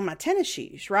put on my tennis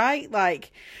shoes, right?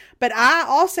 Like, but I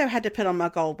also had to put on my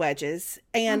gold wedges.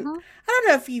 And I don't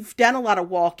know if you've done a lot of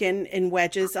walking in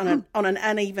wedges on an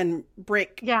uneven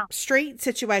brick street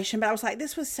situation, but I was like,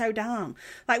 this was so dumb.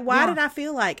 Like, why did I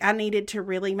feel like I needed to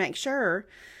really make sure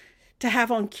to have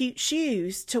on cute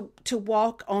shoes to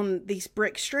walk on these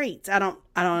brick streets? I don't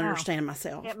understand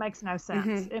myself. It makes no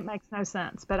sense. It makes no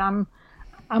sense. But I'm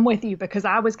with you because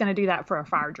I was going to do that for a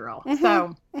fire drill.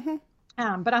 So,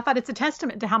 but I thought it's a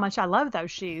testament to how much I love those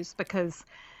shoes because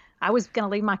I was going to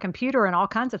leave my computer and all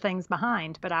kinds of things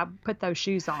behind, but I put those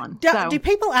shoes on. Do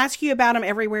people ask you about them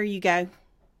everywhere you go?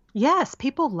 Yes,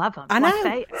 people love them. I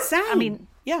know. Same. I mean,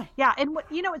 yeah. And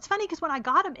it's funny because when I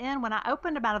got them in, when I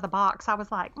opened them out of the box, I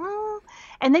was like,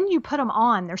 and then you put them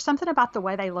on. There's something about the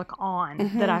way they look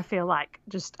on that I feel like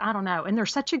just, I don't know. And they're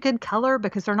such a good color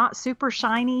because they're not super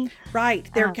shiny.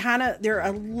 Right. They're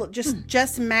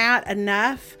just matte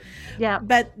enough. Yeah.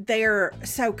 But they're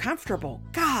so comfortable.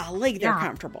 Golly, they're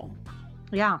comfortable.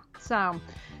 Yeah. So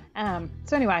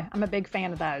anyway, I'm a big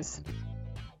fan of those.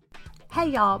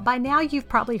 Hey y'all, by now you've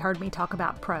probably heard me talk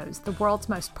about Prose, the world's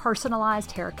most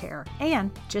personalized hair care.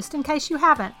 And just in case you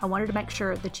haven't, I wanted to make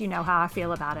sure that you know how I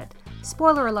feel about it.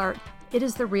 Spoiler alert, it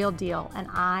is the real deal and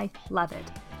I love it.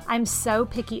 I'm so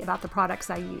picky about the products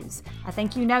I use. I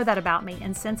think you know that about me,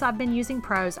 and since I've been using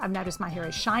Prose, I've noticed my hair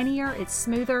is shinier, it's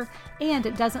smoother, and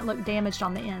it doesn't look damaged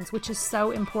on the ends, which is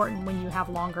so important when you have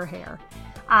longer hair.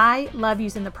 I love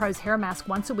using the Prose hair mask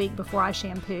once a week before I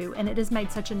shampoo, and it has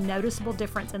made such a noticeable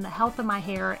difference in the health of my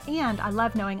hair, and I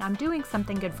love knowing I'm doing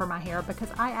something good for my hair because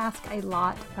I ask a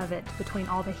lot of it between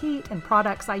all the heat and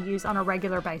products I use on a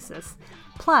regular basis.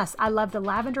 Plus, I love the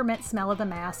lavender mint smell of the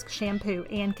mask, shampoo,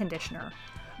 and conditioner.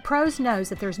 Prose knows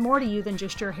that there's more to you than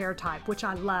just your hair type, which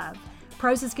I love.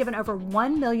 Prose has given over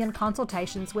 1 million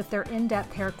consultations with their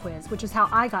in-depth hair quiz, which is how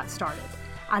I got started.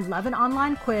 I love an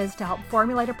online quiz to help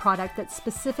formulate a product that's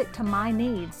specific to my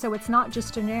needs, so it's not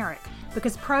just generic,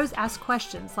 because Prose asks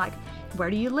questions like,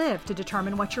 where do you live to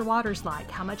determine what your water's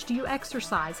like? How much do you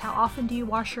exercise? How often do you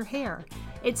wash your hair?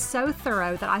 It's so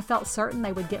thorough that I felt certain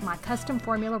they would get my custom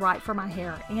formula right for my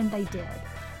hair, and they did.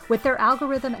 With their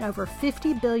algorithm and over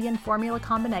 50 billion formula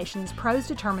combinations, Prose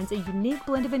determines a unique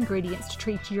blend of ingredients to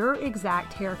treat your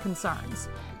exact hair concerns.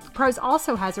 Prose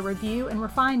also has a review and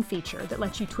refine feature that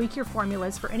lets you tweak your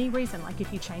formulas for any reason, like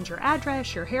if you change your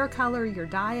address, your hair color, your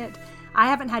diet. I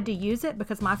haven't had to use it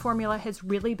because my formula has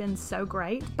really been so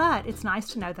great, but it's nice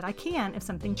to know that I can if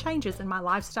something changes in my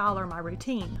lifestyle or my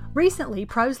routine. Recently,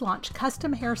 Prose launched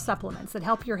custom hair supplements that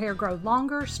help your hair grow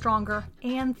longer, stronger,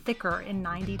 and thicker in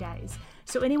 90 days.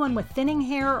 So anyone with thinning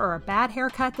hair or a bad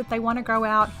haircut that they want to grow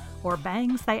out, or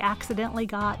bangs they accidentally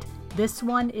got, this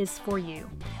one is for you.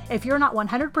 If you're not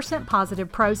 100% positive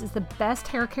Prose is the best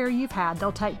hair care you've had,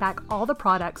 they'll take back all the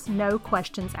products, no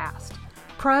questions asked.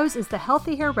 Prose is the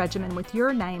healthy hair regimen with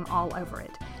your name all over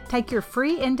it. Take your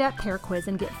free in-depth hair quiz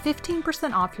and get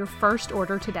 15% off your first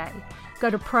order today. Go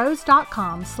to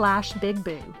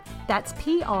prose.com/bigboo. That's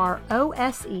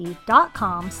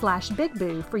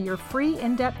prose.com/bigboo for your free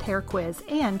in-depth hair quiz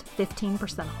and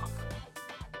 15% off.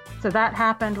 So that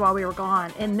happened while we were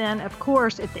gone. And then, of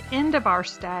course, at the end of our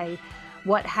stay,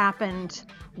 what happened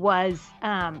was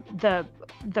the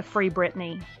Free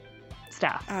Britney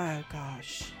stuff. Oh,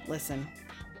 gosh. Listen.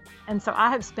 And so I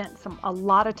have spent a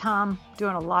lot of time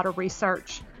doing a lot of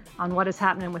research on what is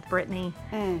happening with Britney.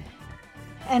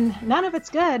 And none of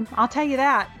it's good. I'll tell you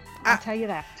that.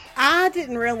 I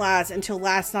didn't realize until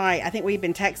last night, I think we've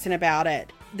been texting about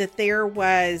it, that there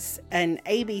was an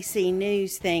ABC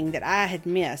News thing that I had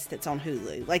missed that's on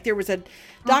Hulu. Like there was a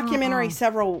documentary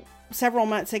several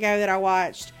months ago that I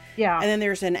watched. Yeah. And then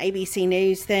there's an ABC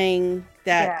News thing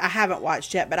that I haven't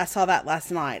watched yet, but I saw that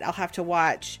last night. I'll have to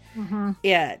watch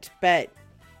it. But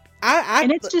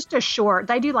and it's just a short,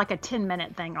 they do like a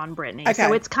 10-minute thing on Britney. Okay.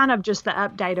 So it's kind of just the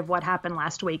update of what happened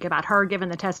last week about her giving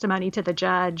the testimony to the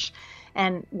judge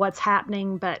and what's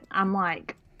happening. But I'm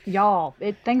like, y'all,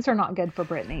 things are not good for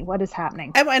Britney. What is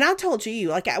happening? And I told you,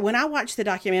 like, when I watched the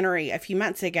documentary a few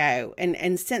months ago,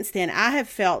 and since then, I have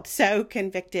felt so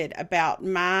convicted about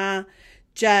my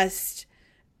just,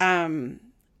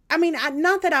 I mean,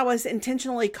 not that I was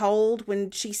intentionally cold when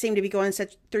she seemed to be going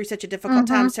through such a difficult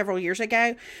time several years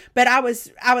ago, but I was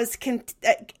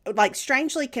like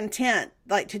strangely content,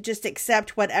 like to just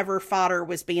accept whatever fodder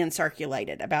was being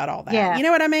circulated about all that. Yeah. You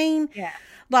know what I mean? Yeah.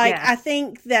 Like, I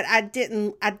think that I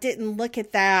didn't look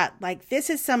at that. Like, this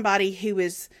is somebody who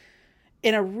is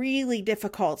in a really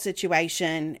difficult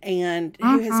situation and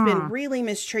who has been really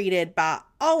mistreated by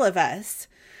all of us.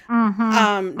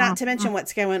 Not to mention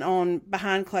what's going on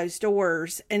behind closed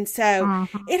doors. And so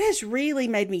it has really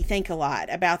made me think a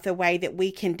lot about the way that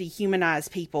we can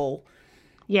dehumanize people,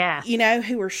 you know,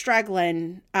 who are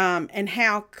struggling, and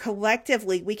how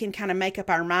collectively we can kind of make up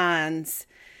our minds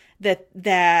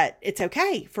that it's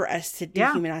okay for us to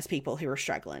dehumanize people who are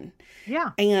struggling.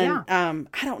 Yeah. And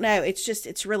I don't know,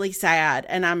 it's really sad.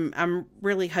 And I'm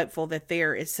really hopeful that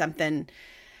there is something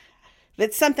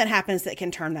happens that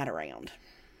can turn that around.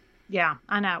 Yeah,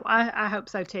 I know. I hope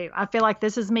so too. I feel like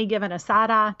this is me giving a side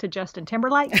eye to Justin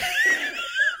Timberlake.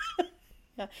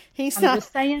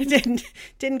 Just saying.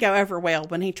 Didn't go over well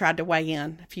when he tried to weigh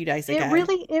in a few days ago.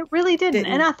 It really didn't.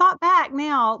 And I thought back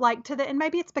now, like and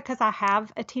maybe it's because I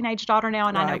have a teenage daughter now,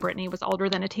 and I know Britney was older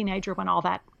than a teenager when all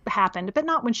that happened, but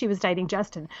not when she was dating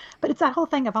Justin. But it's that whole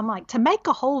thing of, I'm like, to make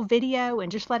a whole video and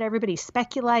just let everybody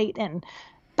speculate, and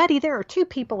buddy, there are two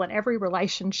people in every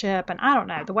relationship, and I don't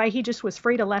know, the way he just was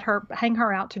free to hang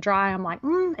her out to dry. I'm like,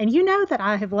 and you know that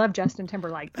I have loved Justin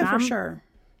Timberlake. For sure.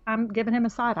 I'm giving him a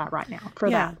side eye right now for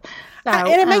that. So,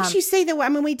 and it makes you see I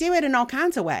mean, we do it in all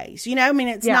kinds of ways, you know, I mean,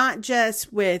 it's not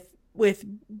just with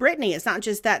Britney, it's not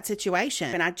just that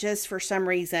situation. And I just, for some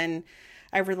reason,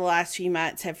 over the last few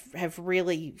months have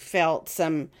really felt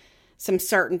some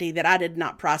certainty that I did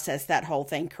not process that whole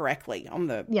thing correctly on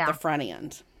the front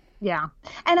end. Yeah.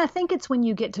 And I think it's when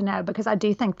you get to know, because I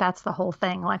do think that's the whole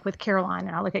thing. Like with Caroline,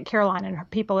 and I look at Caroline and her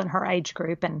people in her age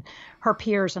group and her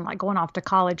peers and like going off to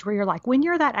college, where you're like, when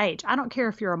you're that age, I don't care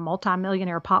if you're a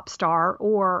multimillionaire pop star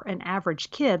or an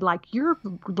average kid, like you're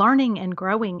learning and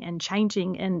growing and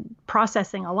changing and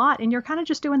processing a lot. And you're kind of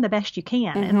just doing the best you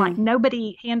can. And like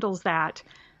nobody handles that.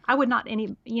 I would not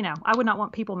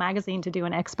want People Magazine to do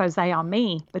an expose on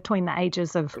me between the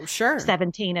ages of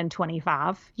 17 and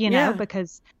 25, you know,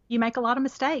 because you make a lot of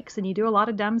mistakes and you do a lot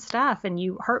of dumb stuff and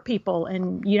you hurt people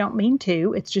and you don't mean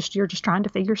to. It's just, you're just trying to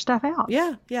figure stuff out.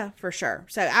 Yeah, for sure.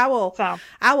 So I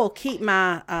will keep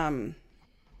my,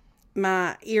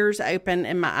 my ears open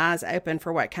and my eyes open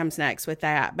for what comes next with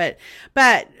that.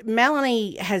 But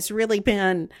Melanie has really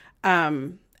been,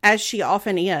 as she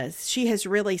often is, she has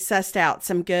really sussed out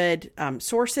some good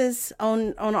sources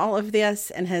on all of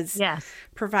this and has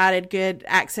provided good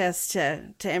access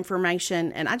to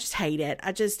information. And I just hate it.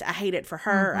 I hate it for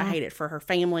her. I hate it for her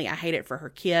family. I hate it for her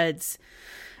kids.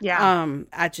 Yeah.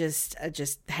 I just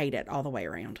hate it all the way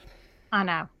around. I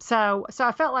know. So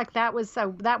I felt like that was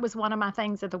one of my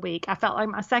things of the week. I felt like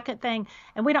my second thing,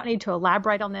 and we don't need to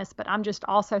elaborate on this, but I'm just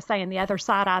also saying the other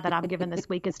side eye that I'm giving this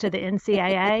week is to the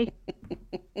NCAA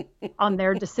on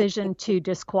their decision to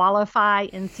disqualify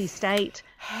NC State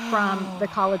from the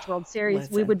College World Series.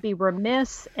 Listen. We would be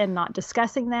remiss in not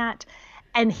discussing that.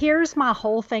 And here's my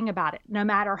whole thing about it. No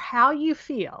matter how you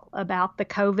feel about the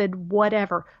COVID,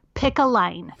 whatever, pick a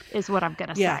lane is what I'm going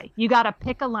to say. You got to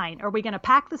pick a lane. Are we going to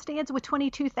pack the stands with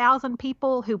 22,000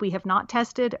 people who we have not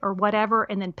tested or whatever,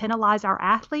 and then penalize our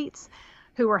athletes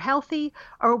who are healthy?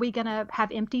 Or are we going to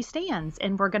have empty stands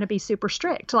and we're going to be super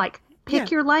strict? Like,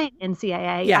 pick your lane,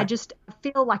 NCAA. Yeah. I just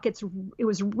feel like it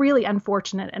was really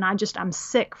unfortunate, and I'm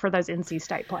sick for those NC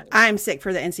State players. I'm sick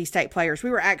for the NC State players. We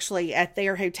were actually at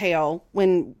their hotel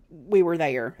when we were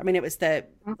there. I mean, it was the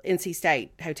NC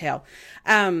State hotel.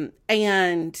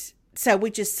 And so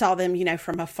we just saw them, you know,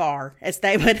 from afar as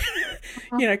they would,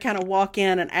 you know, kind of walk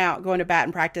in and out, going to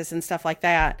batting practice and stuff like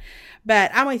that.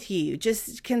 But I'm with you.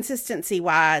 Just consistency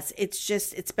wise,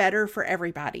 it's better for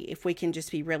everybody if we can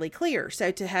just be really clear.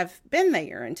 So to have been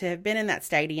there and to have been in that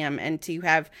stadium and to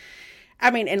have, I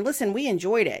mean, and listen, we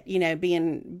enjoyed it, you know,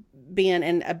 being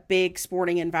in a big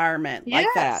sporting environment like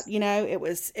that. You know, it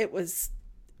was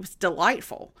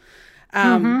delightful.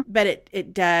 But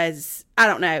it does, I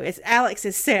don't know. As Alex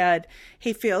has said,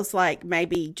 he feels like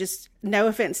maybe just, no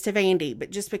offense to Vandy, but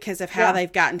just because of how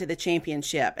they've gotten to the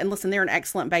championship. And listen, they're an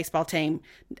excellent baseball team,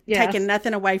 taking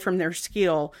nothing away from their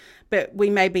skill, but we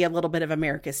may be a little bit of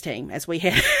America's team as we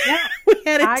head,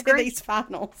 into these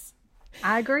finals.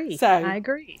 I agree. So,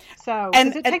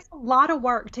 and it takes a lot of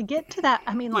work to get to that.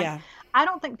 I mean, I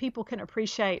don't think people can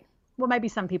appreciate, well, maybe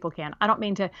some people can. I don't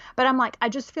mean to, but I'm like, I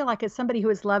just feel like as somebody who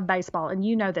has loved baseball, and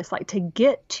you know this, like to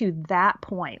get to that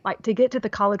point, like to get to the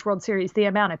College World Series, the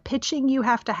amount of pitching you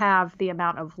have to have, the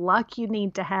amount of luck you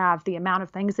need to have, the amount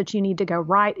of things that you need to go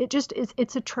right. It just is,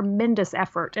 it's a tremendous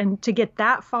effort. And to get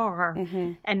that far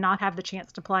and not have the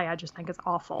chance to play, I just think is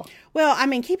awful. Well, I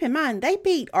mean, keep in mind, they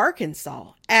beat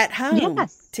Arkansas at home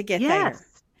to get there.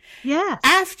 Yes.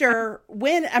 After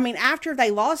they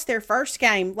lost their first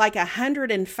game, like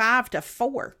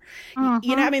 105-4,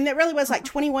 you know, I mean, that really was like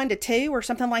 21-2 or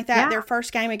something like that. Their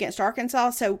first game against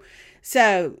Arkansas.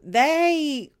 So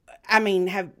they have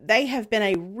been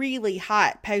a really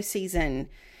hot postseason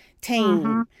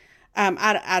team.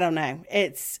 I don't know.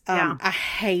 It's, I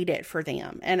hate it for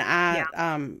them. And I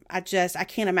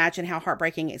can't imagine how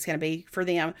heartbreaking it's going to be for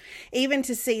them. Even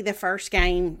to see the first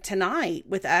game tonight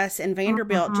with us and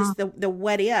Vanderbilt, just the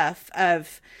what if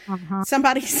of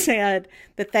somebody said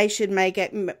that they should make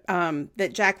it,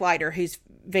 that Jack Leiter, who's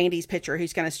Vandy's pitcher,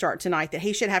 who's going to start tonight, that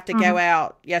he should have to go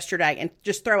out yesterday and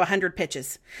just throw 100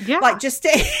 pitches. Yeah. Like just to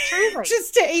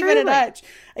even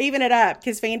it up,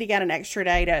 because Vandy got an extra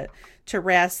day to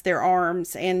rest their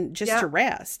arms and just to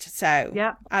rest.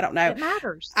 So I don't know. It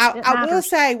matters. I will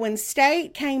say, when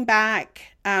State came back,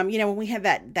 when we had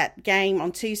that game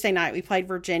on Tuesday night, we played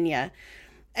Virginia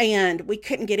and we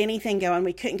couldn't get anything going.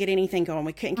 We couldn't get it. I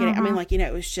mean,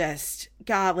 it was just,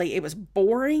 golly, it was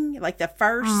boring. Like the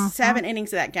first 7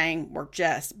 innings of that game were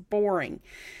just boring.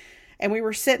 And we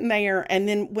were sitting there, and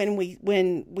then when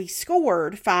we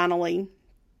scored finally,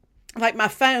 like my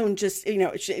phone just,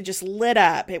 it just lit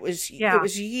up. It was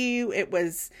you. It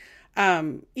was,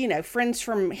 friends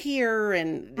from here.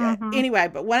 And anyway,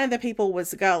 but one of the people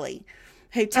was Gully,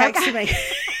 who texted me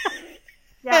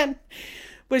and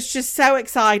was just so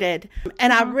excited.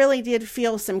 And I really did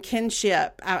feel some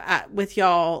kinship with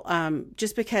y'all,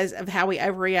 just because of how we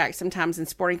overreact sometimes in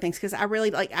sporting things. Cause I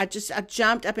really I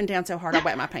jumped up and down so hard I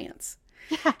wet my pants.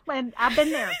 Yeah, and I've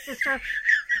been there, sister.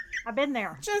 I've been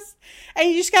there.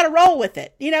 And you just got to roll with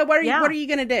it. What are you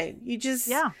going to do? You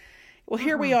just, well,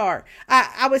 here we are.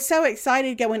 I was so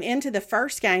excited going into the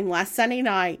first game last Sunday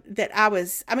night that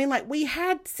we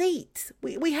had seats.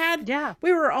 We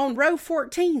were on row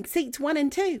 14, seats 1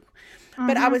 and 2.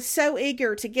 But I was so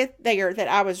eager to get there that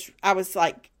I was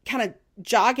like kind of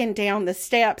jogging down the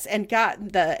steps and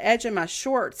got the edge of my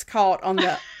shorts caught on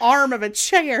the arm of a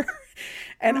chair.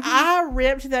 And I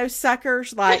ripped those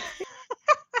suckers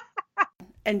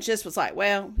and just was like,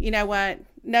 well, you know what?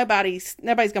 Nobody's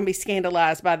going to be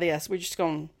scandalized by this. We're just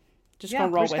going to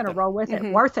roll with it.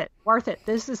 Worth it.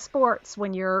 This is sports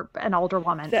when you're an older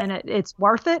woman, and it's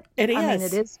worth it. It is. I mean,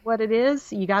 it is what it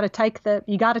is. You got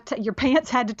to your pants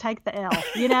had to take the L,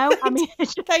 I mean,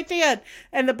 they did.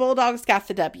 And the Bulldogs got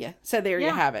the W. So there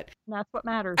you have it. That's what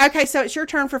matters. Okay. So it's your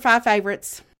turn for 5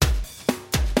 favorites.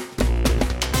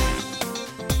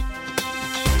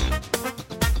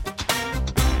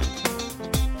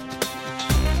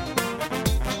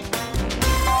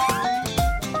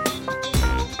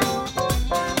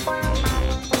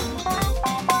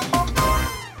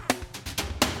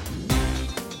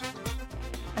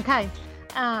 Okay.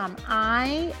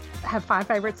 I have 5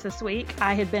 favorites this week.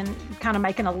 I had been kind of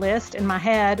making a list in my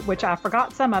head, which I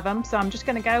forgot some of them. So I'm just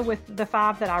going to go with the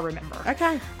 5 that I remember.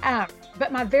 Okay.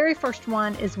 But my very first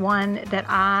one is one that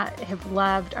I have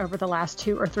loved over the last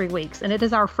 2 or 3 weeks. And it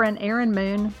is our friend Erin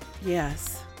Moon.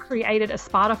 Yes. Created a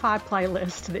Spotify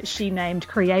playlist that she named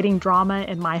Creating Drama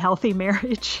in My Healthy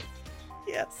Marriage.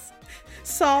 Yes.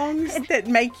 Songs that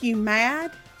make you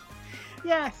mad.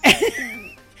 Yes.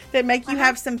 That make you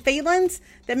have some feelings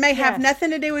that may have nothing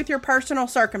to do with your personal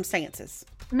circumstances.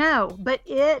 No, but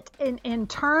in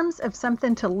terms of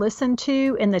something to listen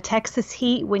to in the Texas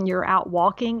heat when you're out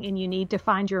walking and you need to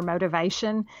find your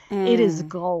motivation, it is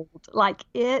gold. Like,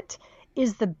 it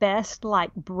is the best,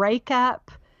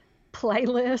 breakup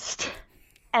playlist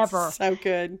ever. So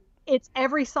good. It's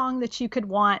every song that you could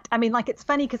want. I mean, it's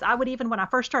funny because I would even, when I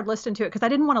first started listening to it, because I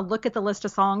didn't want to look at the list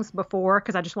of songs before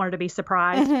because I just wanted to be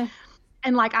surprised.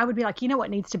 And I would be like, you know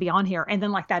what needs to be on here? And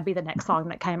then that'd be the next song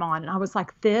that came on. And I was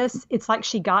like, it's like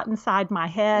she got inside my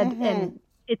head and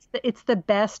it's the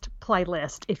best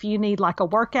playlist. If you need a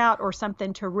workout or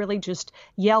something to really just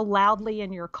yell loudly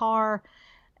in your car,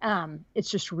 It's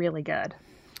just really good.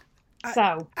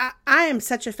 I am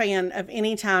such a fan of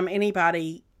anytime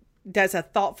anybody does a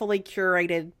thoughtfully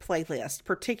curated playlist,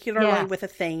 particularly with a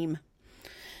theme.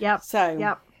 Yep.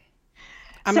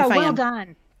 I'm a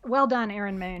fan. Well done,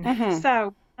 Erin Moon.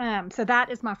 Mm-hmm. So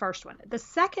that is my first one. The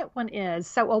second one is,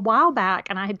 so a while back,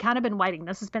 and I had kind of been waiting,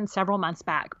 this has been several months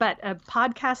back, but a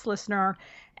podcast listener,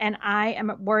 and I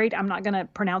am worried I'm not going to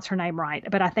pronounce her name right,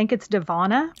 but I think it's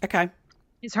Devana. Okay.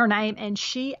 Is her name, and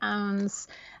she owns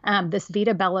this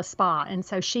Vita Bella spa, and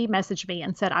so she messaged me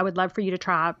and said, I would love for you to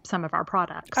try some of our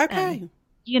products. Okay.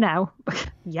 And,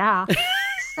 yeah.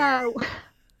 So,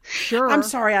 sure. I'm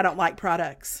sorry, I don't like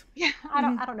products. Yeah, I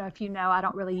don't know if you know, I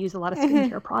don't really use a lot of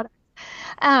skincare products.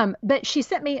 But she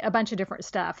sent me a bunch of different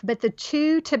stuff. But there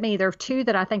are two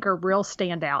that I think are real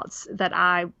standouts that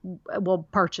I will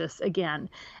purchase again.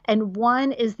 And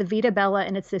one is the Vita Bella,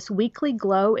 and it's this weekly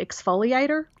glow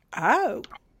exfoliator. Oh.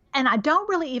 And I don't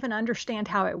really even understand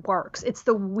how it works. It's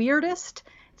the weirdest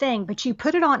thing, but you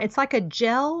put it on, it's like a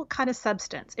gel kind of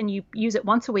substance, and you use it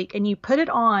once a week, and you put it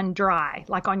on dry,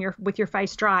 like with your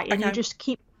face dry, and you just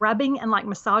keep rubbing and like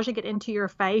massaging it into your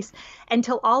face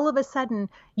until all of a sudden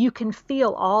you can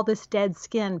feel all this dead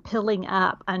skin pilling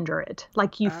up under it.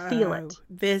 Like you feel it.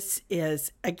 This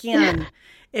is, again,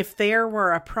 if there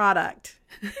were a product.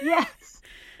 Yes.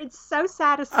 It's so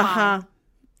satisfying. Uh-huh.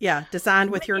 Yeah,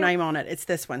 designed with your name on it. It's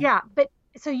this one. Yeah, but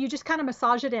so you just kind of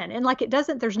massage it in, and like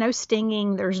there's no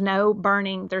stinging, there's no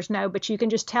burning, but you can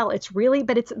just tell it's really,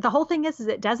 but the whole thing is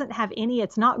it doesn't have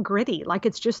it's not gritty. Like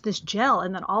it's just this gel.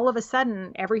 And then all of a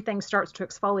sudden everything starts to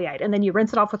exfoliate, and then you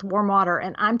rinse it off with warm water.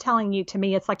 And I'm telling you, to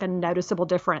me, it's like a noticeable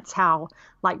difference how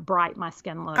like bright my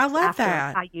skin looks. I love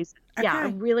that. I use it. Okay. Yeah, I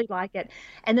really like it.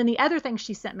 And then the other thing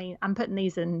she sent me, I'm putting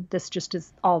these in, this just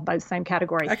is all both same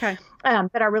category. Okay.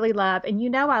 That I really love.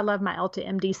 And I love my Elta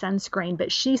MD sunscreen,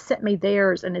 but she sent me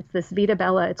theirs, and it's this Vita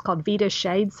Bella. It's called Vita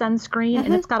Shade Sunscreen,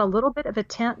 and it's got a little bit of a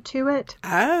tint to it.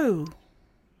 Oh.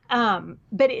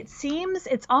 But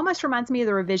it almost reminds me of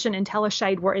the Revision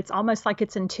IntelliShade, where it's almost like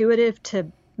it's intuitive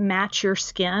to match your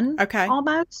skin. Okay.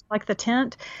 Almost like the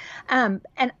tint. And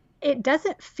it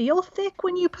doesn't feel thick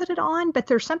when you put it on, but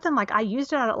there's something like, I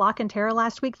used it out at Lock and Terra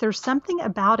last week. There's something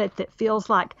about it that feels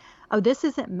like, oh, this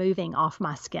isn't moving off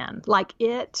my skin. Like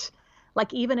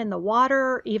even in the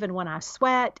water, even when I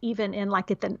sweat, even in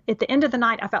like at the end of the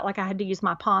night, I felt like I had to use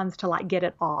my Pond's to like get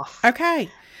it off. Okay.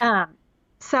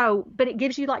 But it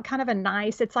gives you like kind of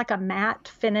it's like a matte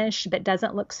finish, but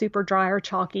doesn't look super dry or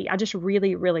chalky. I just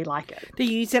really, really like it. Do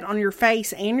you use it on your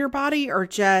face and your body, or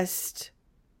just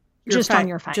on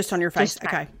your face? Just on your face.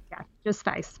 Okay. Yeah, just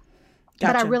face.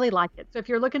 Gotcha. But I really like it. So if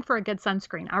you're looking for a good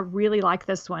sunscreen, I really like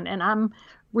this one. And I'm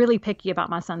really picky about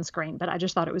my sunscreen, but I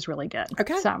just thought it was really good.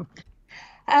 Okay. So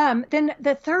then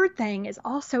the third thing is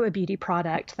also a beauty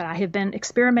product that I have been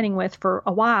experimenting with for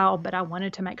a while, but I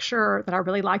wanted to make sure that I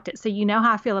really liked it. So you know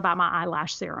how I feel about my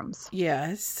eyelash serums.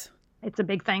 Yes. It's a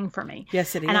big thing for me.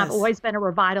 Yes, it is. And I've always been a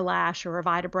Revitalash or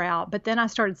Revita-Brow, but then I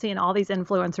started seeing all these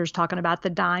influencers talking about the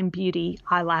Dime Beauty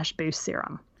Eyelash Boost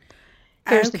Serum.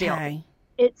 Here's the deal.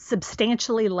 It's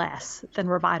substantially less than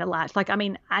Revitalash. Like, I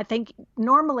mean, I think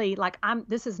normally, like,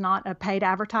 this is not a paid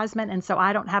advertisement, and so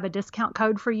I don't have a discount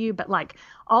code for you, but like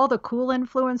all the cool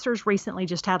influencers recently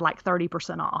just had like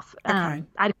 30% off. Okay.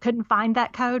 I couldn't find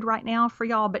that code right now for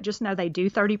y'all, but just know they do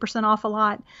 30% off a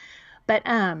lot. But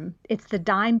it's the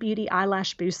Dime Beauty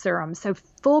Eyelash Boost Serum. So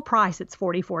full price, it's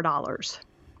 $44.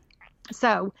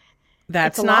 So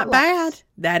that's not bad.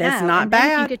 That is not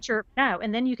bad.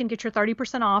 And then you can get your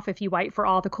 30% off if you wait for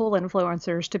all the cool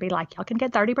influencers to be like, y'all can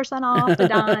get 30% off the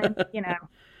Dime.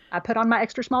 I put on my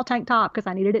extra small tank top because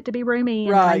I needed it to be roomy,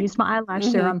 and I used my eyelash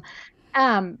serum.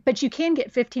 But you can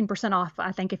get 15% off,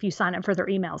 I think, if you sign up for their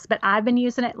emails. But I've been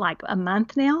using it like a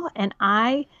month now, and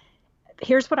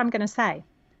here's what I'm going to say.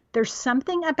 There's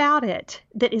something about it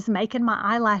that is making my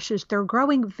eyelashes, they're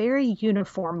growing very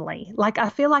uniformly. Like I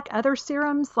feel like other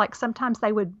serums, like sometimes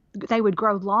they would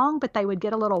grow long, but they would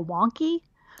get a little wonky.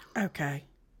 Okay.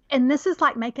 And this is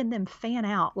like making them fan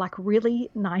out like really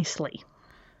nicely.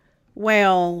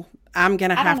 Well, I'm going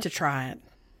to have to try it.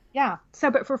 Yeah.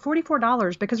 So, but for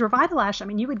 $44, because Revitalash, I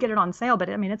mean, you would get it on sale, but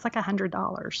I mean, it's like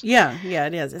 $100. Yeah,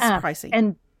 it is. It's pricey.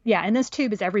 And this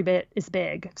tube is every bit as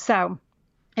big. So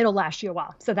it'll last you a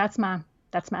while. So that's my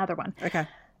other one. Okay.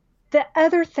 The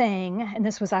other thing, and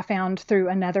this was I found through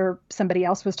somebody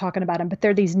else was talking about them, but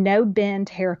they're these no bend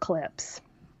hair clips.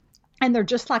 And they're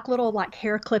just like little like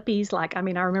hair clippies. Like, I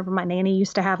mean, I remember my nanny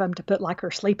used to have them to put like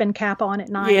her sleeping cap on at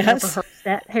night over her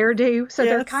set hairdo. So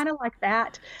they're kind of like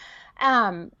that.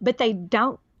 But they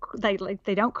don't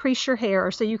they don't crease your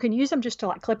hair. So you can use them just to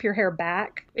like clip your hair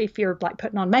back if you're like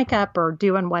putting on makeup or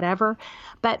doing whatever.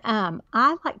 But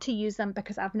I like to use them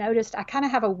because I've noticed I kind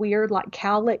of have a weird like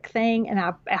cowlick thing, and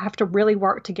I have to really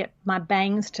work to get my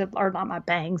bangs or not my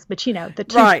bangs, but you know, the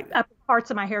two upper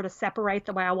parts of my hair to separate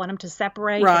the way I want them to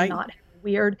separate and not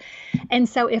weird. And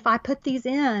so if I put these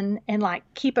in and like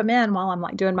keep them in while I'm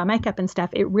like doing my makeup and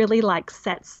stuff, it really like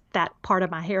sets that part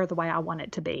of my hair the way I want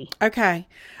it to be. Okay.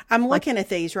 I'm looking at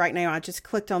these right now. I just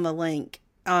clicked on the link.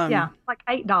 Yeah, like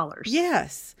 $8.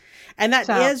 Yes. And that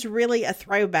is really a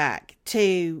throwback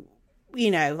to, you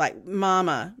know, like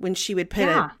Mama when she would put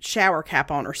a shower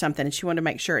cap on or something and she wanted to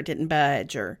make sure it didn't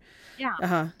budge or.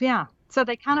 Yeah. Yeah. So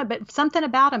they kind of, but something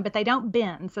about them, but they don't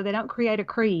bend. So they don't create a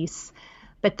crease.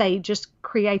 But they just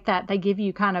create that. They give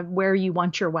you kind of where you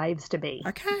want your waves to be.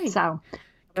 Okay. So I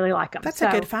really like them. That's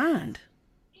a good find.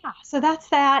 Yeah. So that's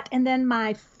that. And then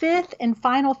my fifth and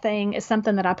final thing is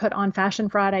something that I put on Fashion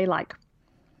Friday like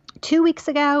 2 weeks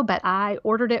ago, but I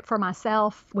ordered it for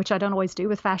myself, which I don't always do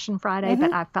with Fashion Friday,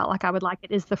 but I felt like I would like it,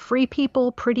 is the Free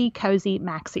People Pretty Cozy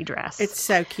Maxi Dress. It's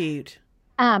so cute.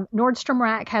 Nordstrom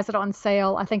Rack has it on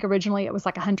sale. I think originally it was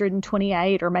like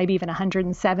 $128 or maybe even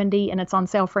 $170, and it's on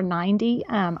sale for $90.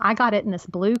 I got it in this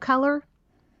blue color.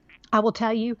 I will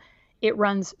tell you, it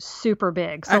runs super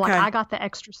big. So like I got the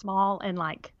extra small, and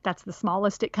like that's the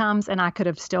smallest it comes, and I could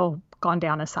have still gone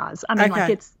down a size. I mean,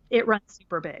 like it runs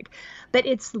super big, but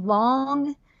it's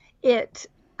long.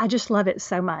 I just love it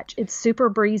so much. It's super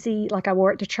breezy. Like I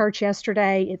wore it to church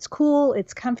yesterday. It's cool.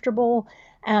 It's comfortable.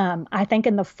 I think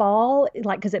in the fall,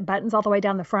 like, because it buttons all the way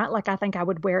down the front, like I think I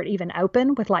would wear it even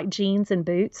open with like jeans and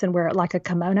boots and wear it like a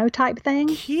kimono type thing.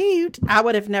 Cute. I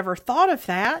would have never thought of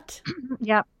that.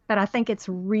 Yep. But I think it's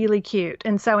really cute.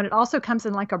 And it also comes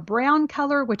in like a brown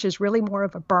color, which is really more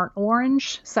of a burnt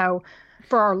orange. So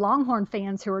for our Longhorn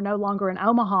fans who are no longer in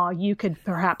Omaha, you could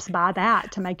perhaps buy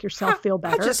that to make yourself feel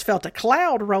better. I just felt a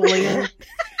cloud roll in.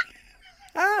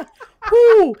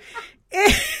 Whoo.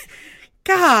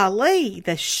 Golly,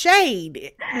 the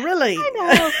shade, really. I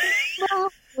know. Well,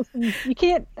 listen,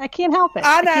 I can't help it.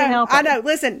 I know.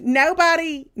 Listen,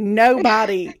 nobody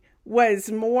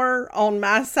was more on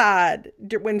my side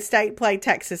when State played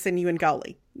Texas and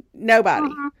UNGOLI.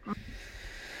 Nobody.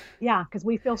 Yeah, because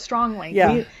we feel strongly.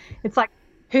 Yeah. It's like,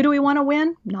 who do we want to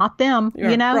win? Not them.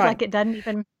 You know, like it doesn't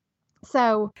even.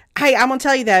 So. Hey, I'm going to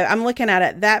tell you though, I'm looking at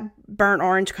it. That burnt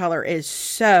orange color is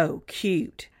so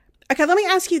cute. Okay, let me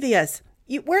ask you this.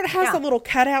 Where it has the little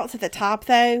cutouts at the top,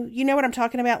 though, you know what I'm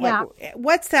talking about? Like,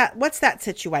 what's that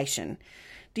situation?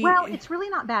 It's really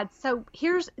not bad. So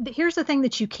here's the thing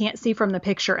that you can't see from the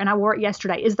picture, and I wore it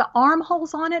yesterday, is the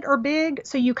armholes on it are big,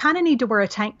 so you kind of need to wear a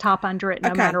tank top under it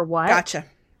no matter what. Gotcha.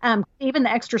 Even the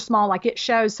extra small, like it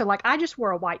shows. So like I just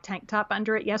wore a white tank top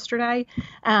under it yesterday,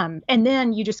 and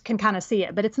then you just can kind of see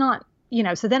it, but it's not. You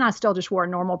know, so then I still just wore a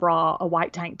normal bra, a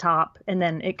white tank top, and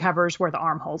then it covers where the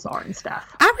armholes are and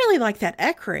stuff. I really like that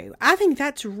ecru. I think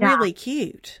that's really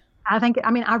cute. I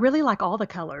really like all the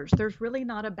colors. There's really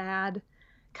not a bad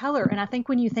color. And I think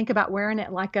when you think about wearing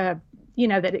it like that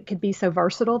it could be so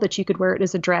versatile that you could wear it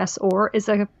as a dress or as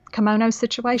a kimono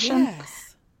situation.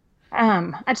 Yes.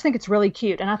 I just think it's really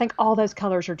cute. And I think all those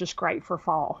colors are just great for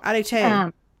fall. I do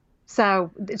too.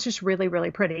 So it's just really,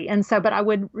 really pretty. And so, but I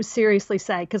would seriously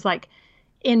say, because like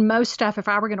in most stuff, if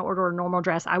I were going to order a normal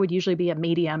dress, I would usually be a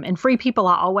medium. And Free People,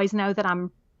 I always know that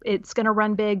it's going to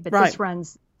run big, but this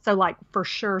runs, so like for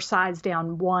sure size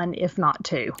down 1, if not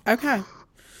 2. Okay.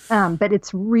 But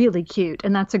it's really cute,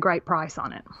 and that's a great price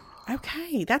on it.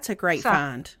 Okay. That's a great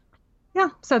find.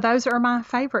 Yeah. So those are my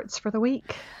favorites for the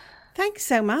week. Thanks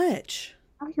so much.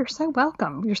 Oh, you're so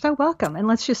welcome. You're so welcome. And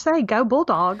let's just say, go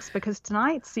Bulldogs, because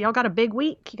tonight, y'all got a big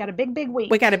week. You got a big, big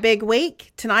week. We got a big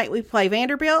week. Tonight we play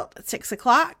Vanderbilt at 6:00.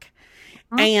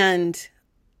 Mm-hmm. And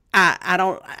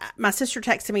my sister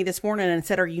texted me this morning and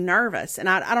said, "Are you nervous?" And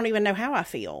I don't even know how I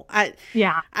feel. I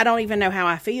don't even know how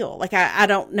I feel. Like, I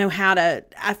don't know how to,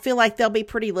 I feel like they'll be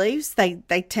pretty loose. They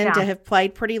tend to have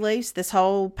played pretty loose this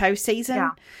whole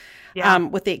postseason. Yeah.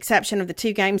 With the exception of the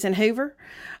 2 games in Hoover.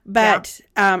 But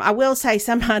I will say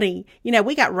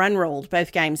we got run ruled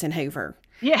both games in Hoover.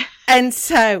 Yeah. And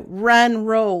so run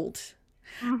ruled.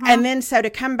 Mm-hmm. And then so to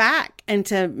come back and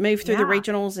to move through the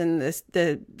regionals and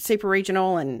the super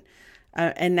regional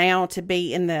and now to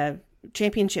be in the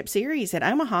championship series at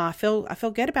Omaha, I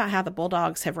feel good about how the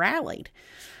Bulldogs have rallied.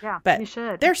 Yeah, but you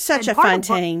should. They're such a fun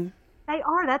team. They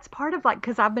are. That's part of like,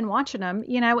 because I've been watching them,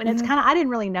 and it's kind of, I didn't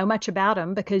really know much about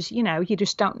them because, you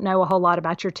just don't know a whole lot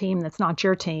about your team that's not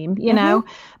your team, know.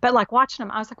 But like watching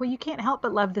them, I was like, well, you can't help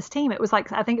but love this team. It was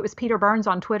like, I think it was Peter Burns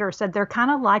on Twitter said they're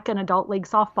kind of like an adult league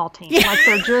softball team. Yeah. Like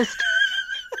they're just,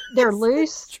 they're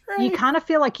loose. True. You kind of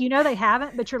feel like, they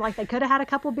haven't, but you're like, they could have had a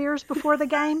couple beers before the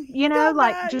game,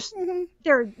 like just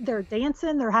they're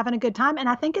dancing, they're having a good time. And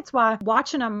I think it's why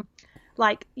watching them,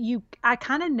 like I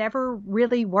kind of never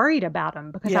really worried about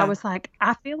them because I was like,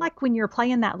 I feel like when you're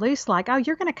playing that loose, like, oh,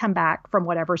 you're going to come back from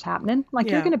whatever's happening. Like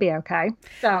you're going to be okay.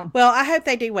 So, well, I hope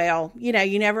they do well. You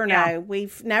never know. Yeah.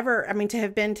 We've never, to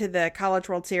have been to the College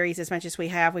World Series as much as we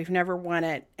have, we've never won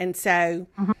it. And so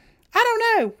I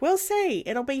don't know. We'll see.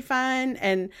 It'll be fun.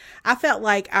 And I felt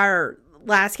like our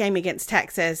last game against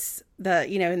Texas,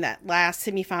 in that last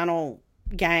semifinal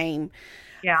game,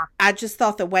 yeah, I just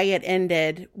thought the way it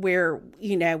ended where,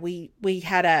 we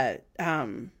had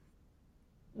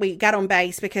we got on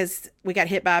base because we got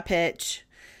hit by a pitch.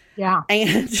 Yeah.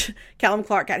 And Callum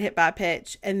Clark got hit by a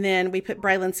pitch. And then we put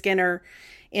Braylon Skinner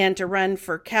in to run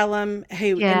for Callum,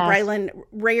 and Braylon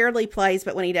rarely plays,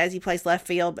 but when he does, he plays left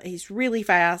field, but he's really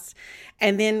fast.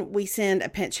 And then we send a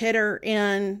pinch hitter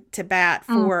in to bat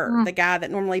for the guy that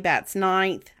normally bats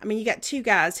ninth. You got two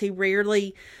guys who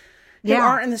rarely... who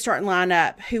aren't in the starting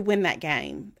lineup who win that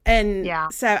game. And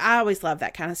so I always love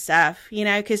that kind of stuff,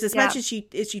 because as much as you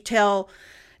tell,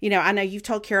 I know you've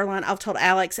told Caroline, I've told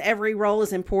Alex, every role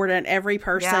is important. Every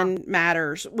person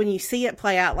matters. When you see it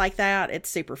play out like that, it's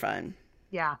super fun.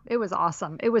 Yeah, it was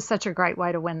awesome. It was such a great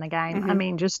way to win the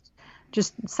game. Just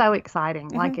so exciting.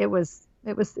 Like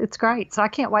it's great. So I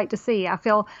can't wait to see. I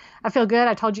feel good.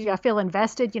 I told you I feel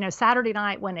invested. Saturday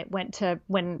night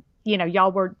when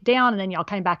y'all were down and then y'all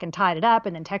came back and tied it up,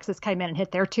 and then Texas came in and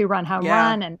hit their 2-run home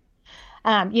run. And,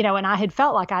 and I had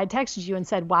felt like I had texted you and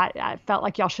said, why I felt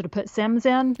like y'all should have put Sims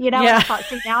in, and I thought,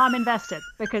 see, now I'm invested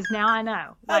because now I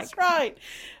know. That's right.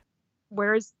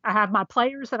 Whereas I have my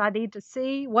players that I need to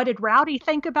see. What did Rowdy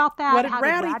think about that? What did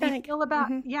Rowdy feel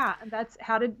about? Yeah.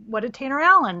 What did Tanner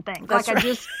Allen think? That's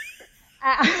right.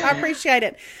 I appreciate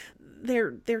it.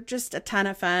 They're just a ton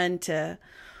of fun to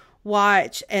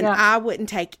watch. And I wouldn't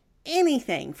take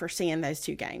anything for seeing those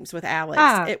two games with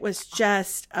Alex. It was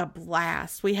just a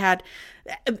blast. We had,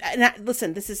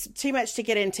 listen, this is too much to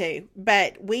get into,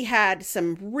 but we had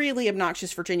some really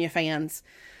obnoxious Virginia fans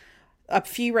a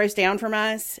few rows down from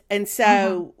us. And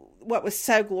so what was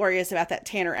so glorious about that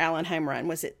Tanner Allen home run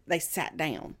was they sat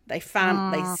down. They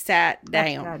sat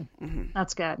down.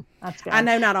 That's good. That's good. I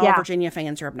know not all Virginia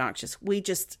fans are obnoxious. We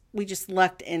just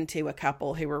lucked into a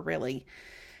couple who were really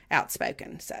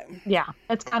outspoken. So yeah,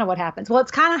 that's kind of what happens. Well, it's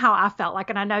kind of how I felt like,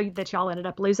 and I know that y'all ended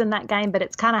up losing that game, but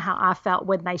it's kind of how I felt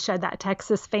when they showed that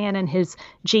Texas fan in his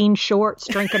jean shorts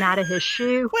drinking out of his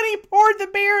shoe. When he poured the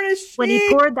beer in his shoe. When he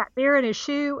poured that beer in his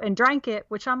shoe and drank it,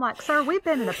 which I'm like, sir, we've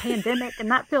been in a pandemic and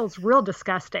that feels real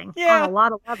disgusting on a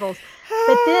lot of levels.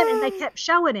 But then, and they kept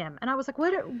showing him, and I was like,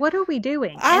 what are we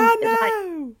doing? And I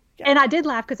know. And I did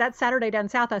laugh because that Saturday down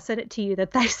south, I sent it to you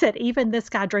that they said even this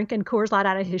guy drinking Coors Light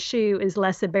out of his shoe is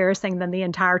less embarrassing than the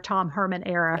entire Tom Herman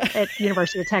era at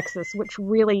University of Texas, which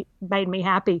really made me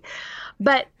happy.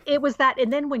 But it was that.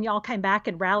 And then when y'all came back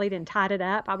and rallied and tied it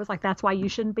up, I was like, that's why you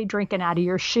shouldn't be drinking out of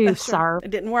your shoe, sir.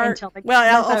 It didn't work.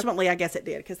 Well, ultimately, I guess it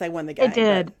did because they won the game. It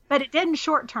did. But it didn't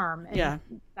short term. Yeah.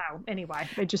 So anyway,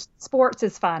 sports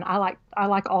is fun. I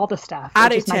like all the stuff. I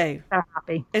do too. So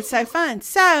happy. It's so fun.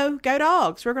 So go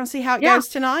Dogs. We're going to see how it goes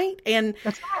tonight. And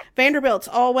that's right. Vanderbilt's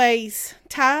always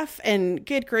tough, and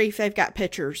good grief, they've got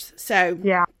pitchers. So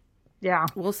yeah,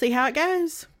 we'll see how it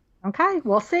goes. Okay,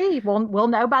 we'll see. We'll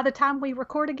know by the time we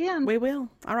record again. We will.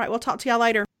 All right, we'll talk to y'all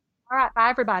later. All right, bye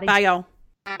everybody. Bye y'all.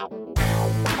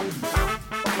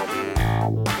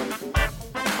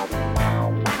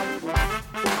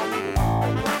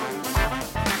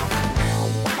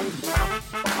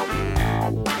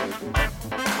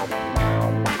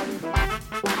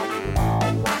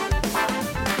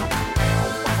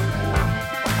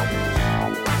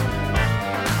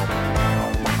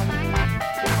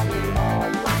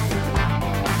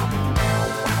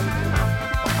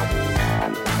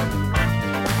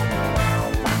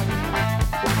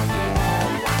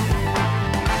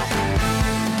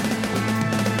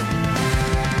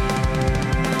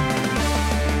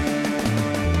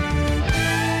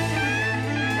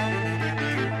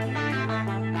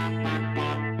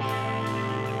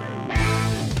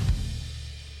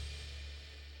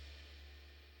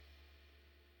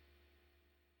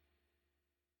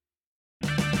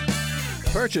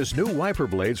 Purchase new wiper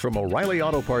blades from O'Reilly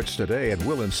Auto Parts today and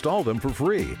we'll install them for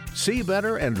free. See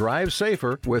better and drive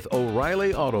safer with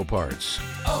O'Reilly Auto Parts.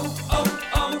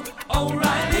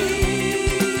 O'Reilly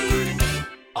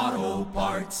Auto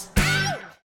Parts.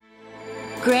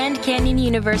 Grand Canyon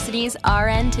University's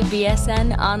RN to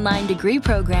BSN online degree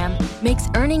program makes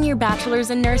earning your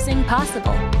bachelor's in nursing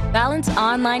possible. Balance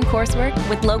online coursework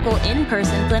with local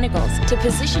in-person clinicals to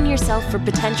position yourself for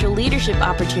potential leadership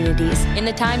opportunities in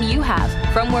the time you have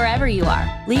from wherever you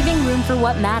are, leaving room for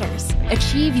what matters.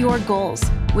 Achieve your goals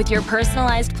with your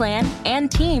personalized plan and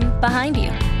team behind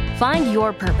you. Find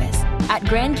your purpose at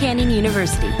Grand Canyon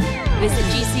University. Visit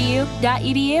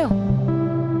gcu.edu.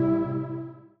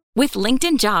 With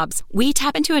LinkedIn Jobs, we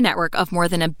tap into a network of more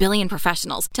than 1 billion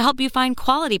professionals to help you find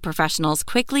quality professionals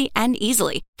quickly and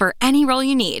easily for any role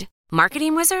you need.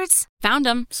 Marketing wizards? Found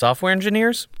them. Software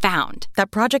engineers? Found.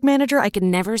 That project manager I could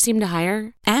never seem to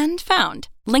hire? And found.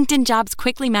 LinkedIn Jobs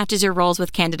quickly matches your roles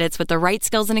with candidates with the right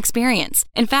skills and experience.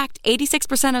 In fact,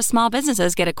 86% of small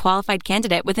businesses get a qualified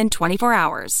candidate within 24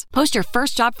 hours. Post your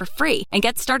first job for free and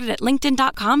get started at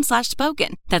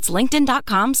linkedin.com/spoken. That's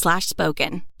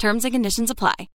linkedin.com/spoken. Terms and conditions apply.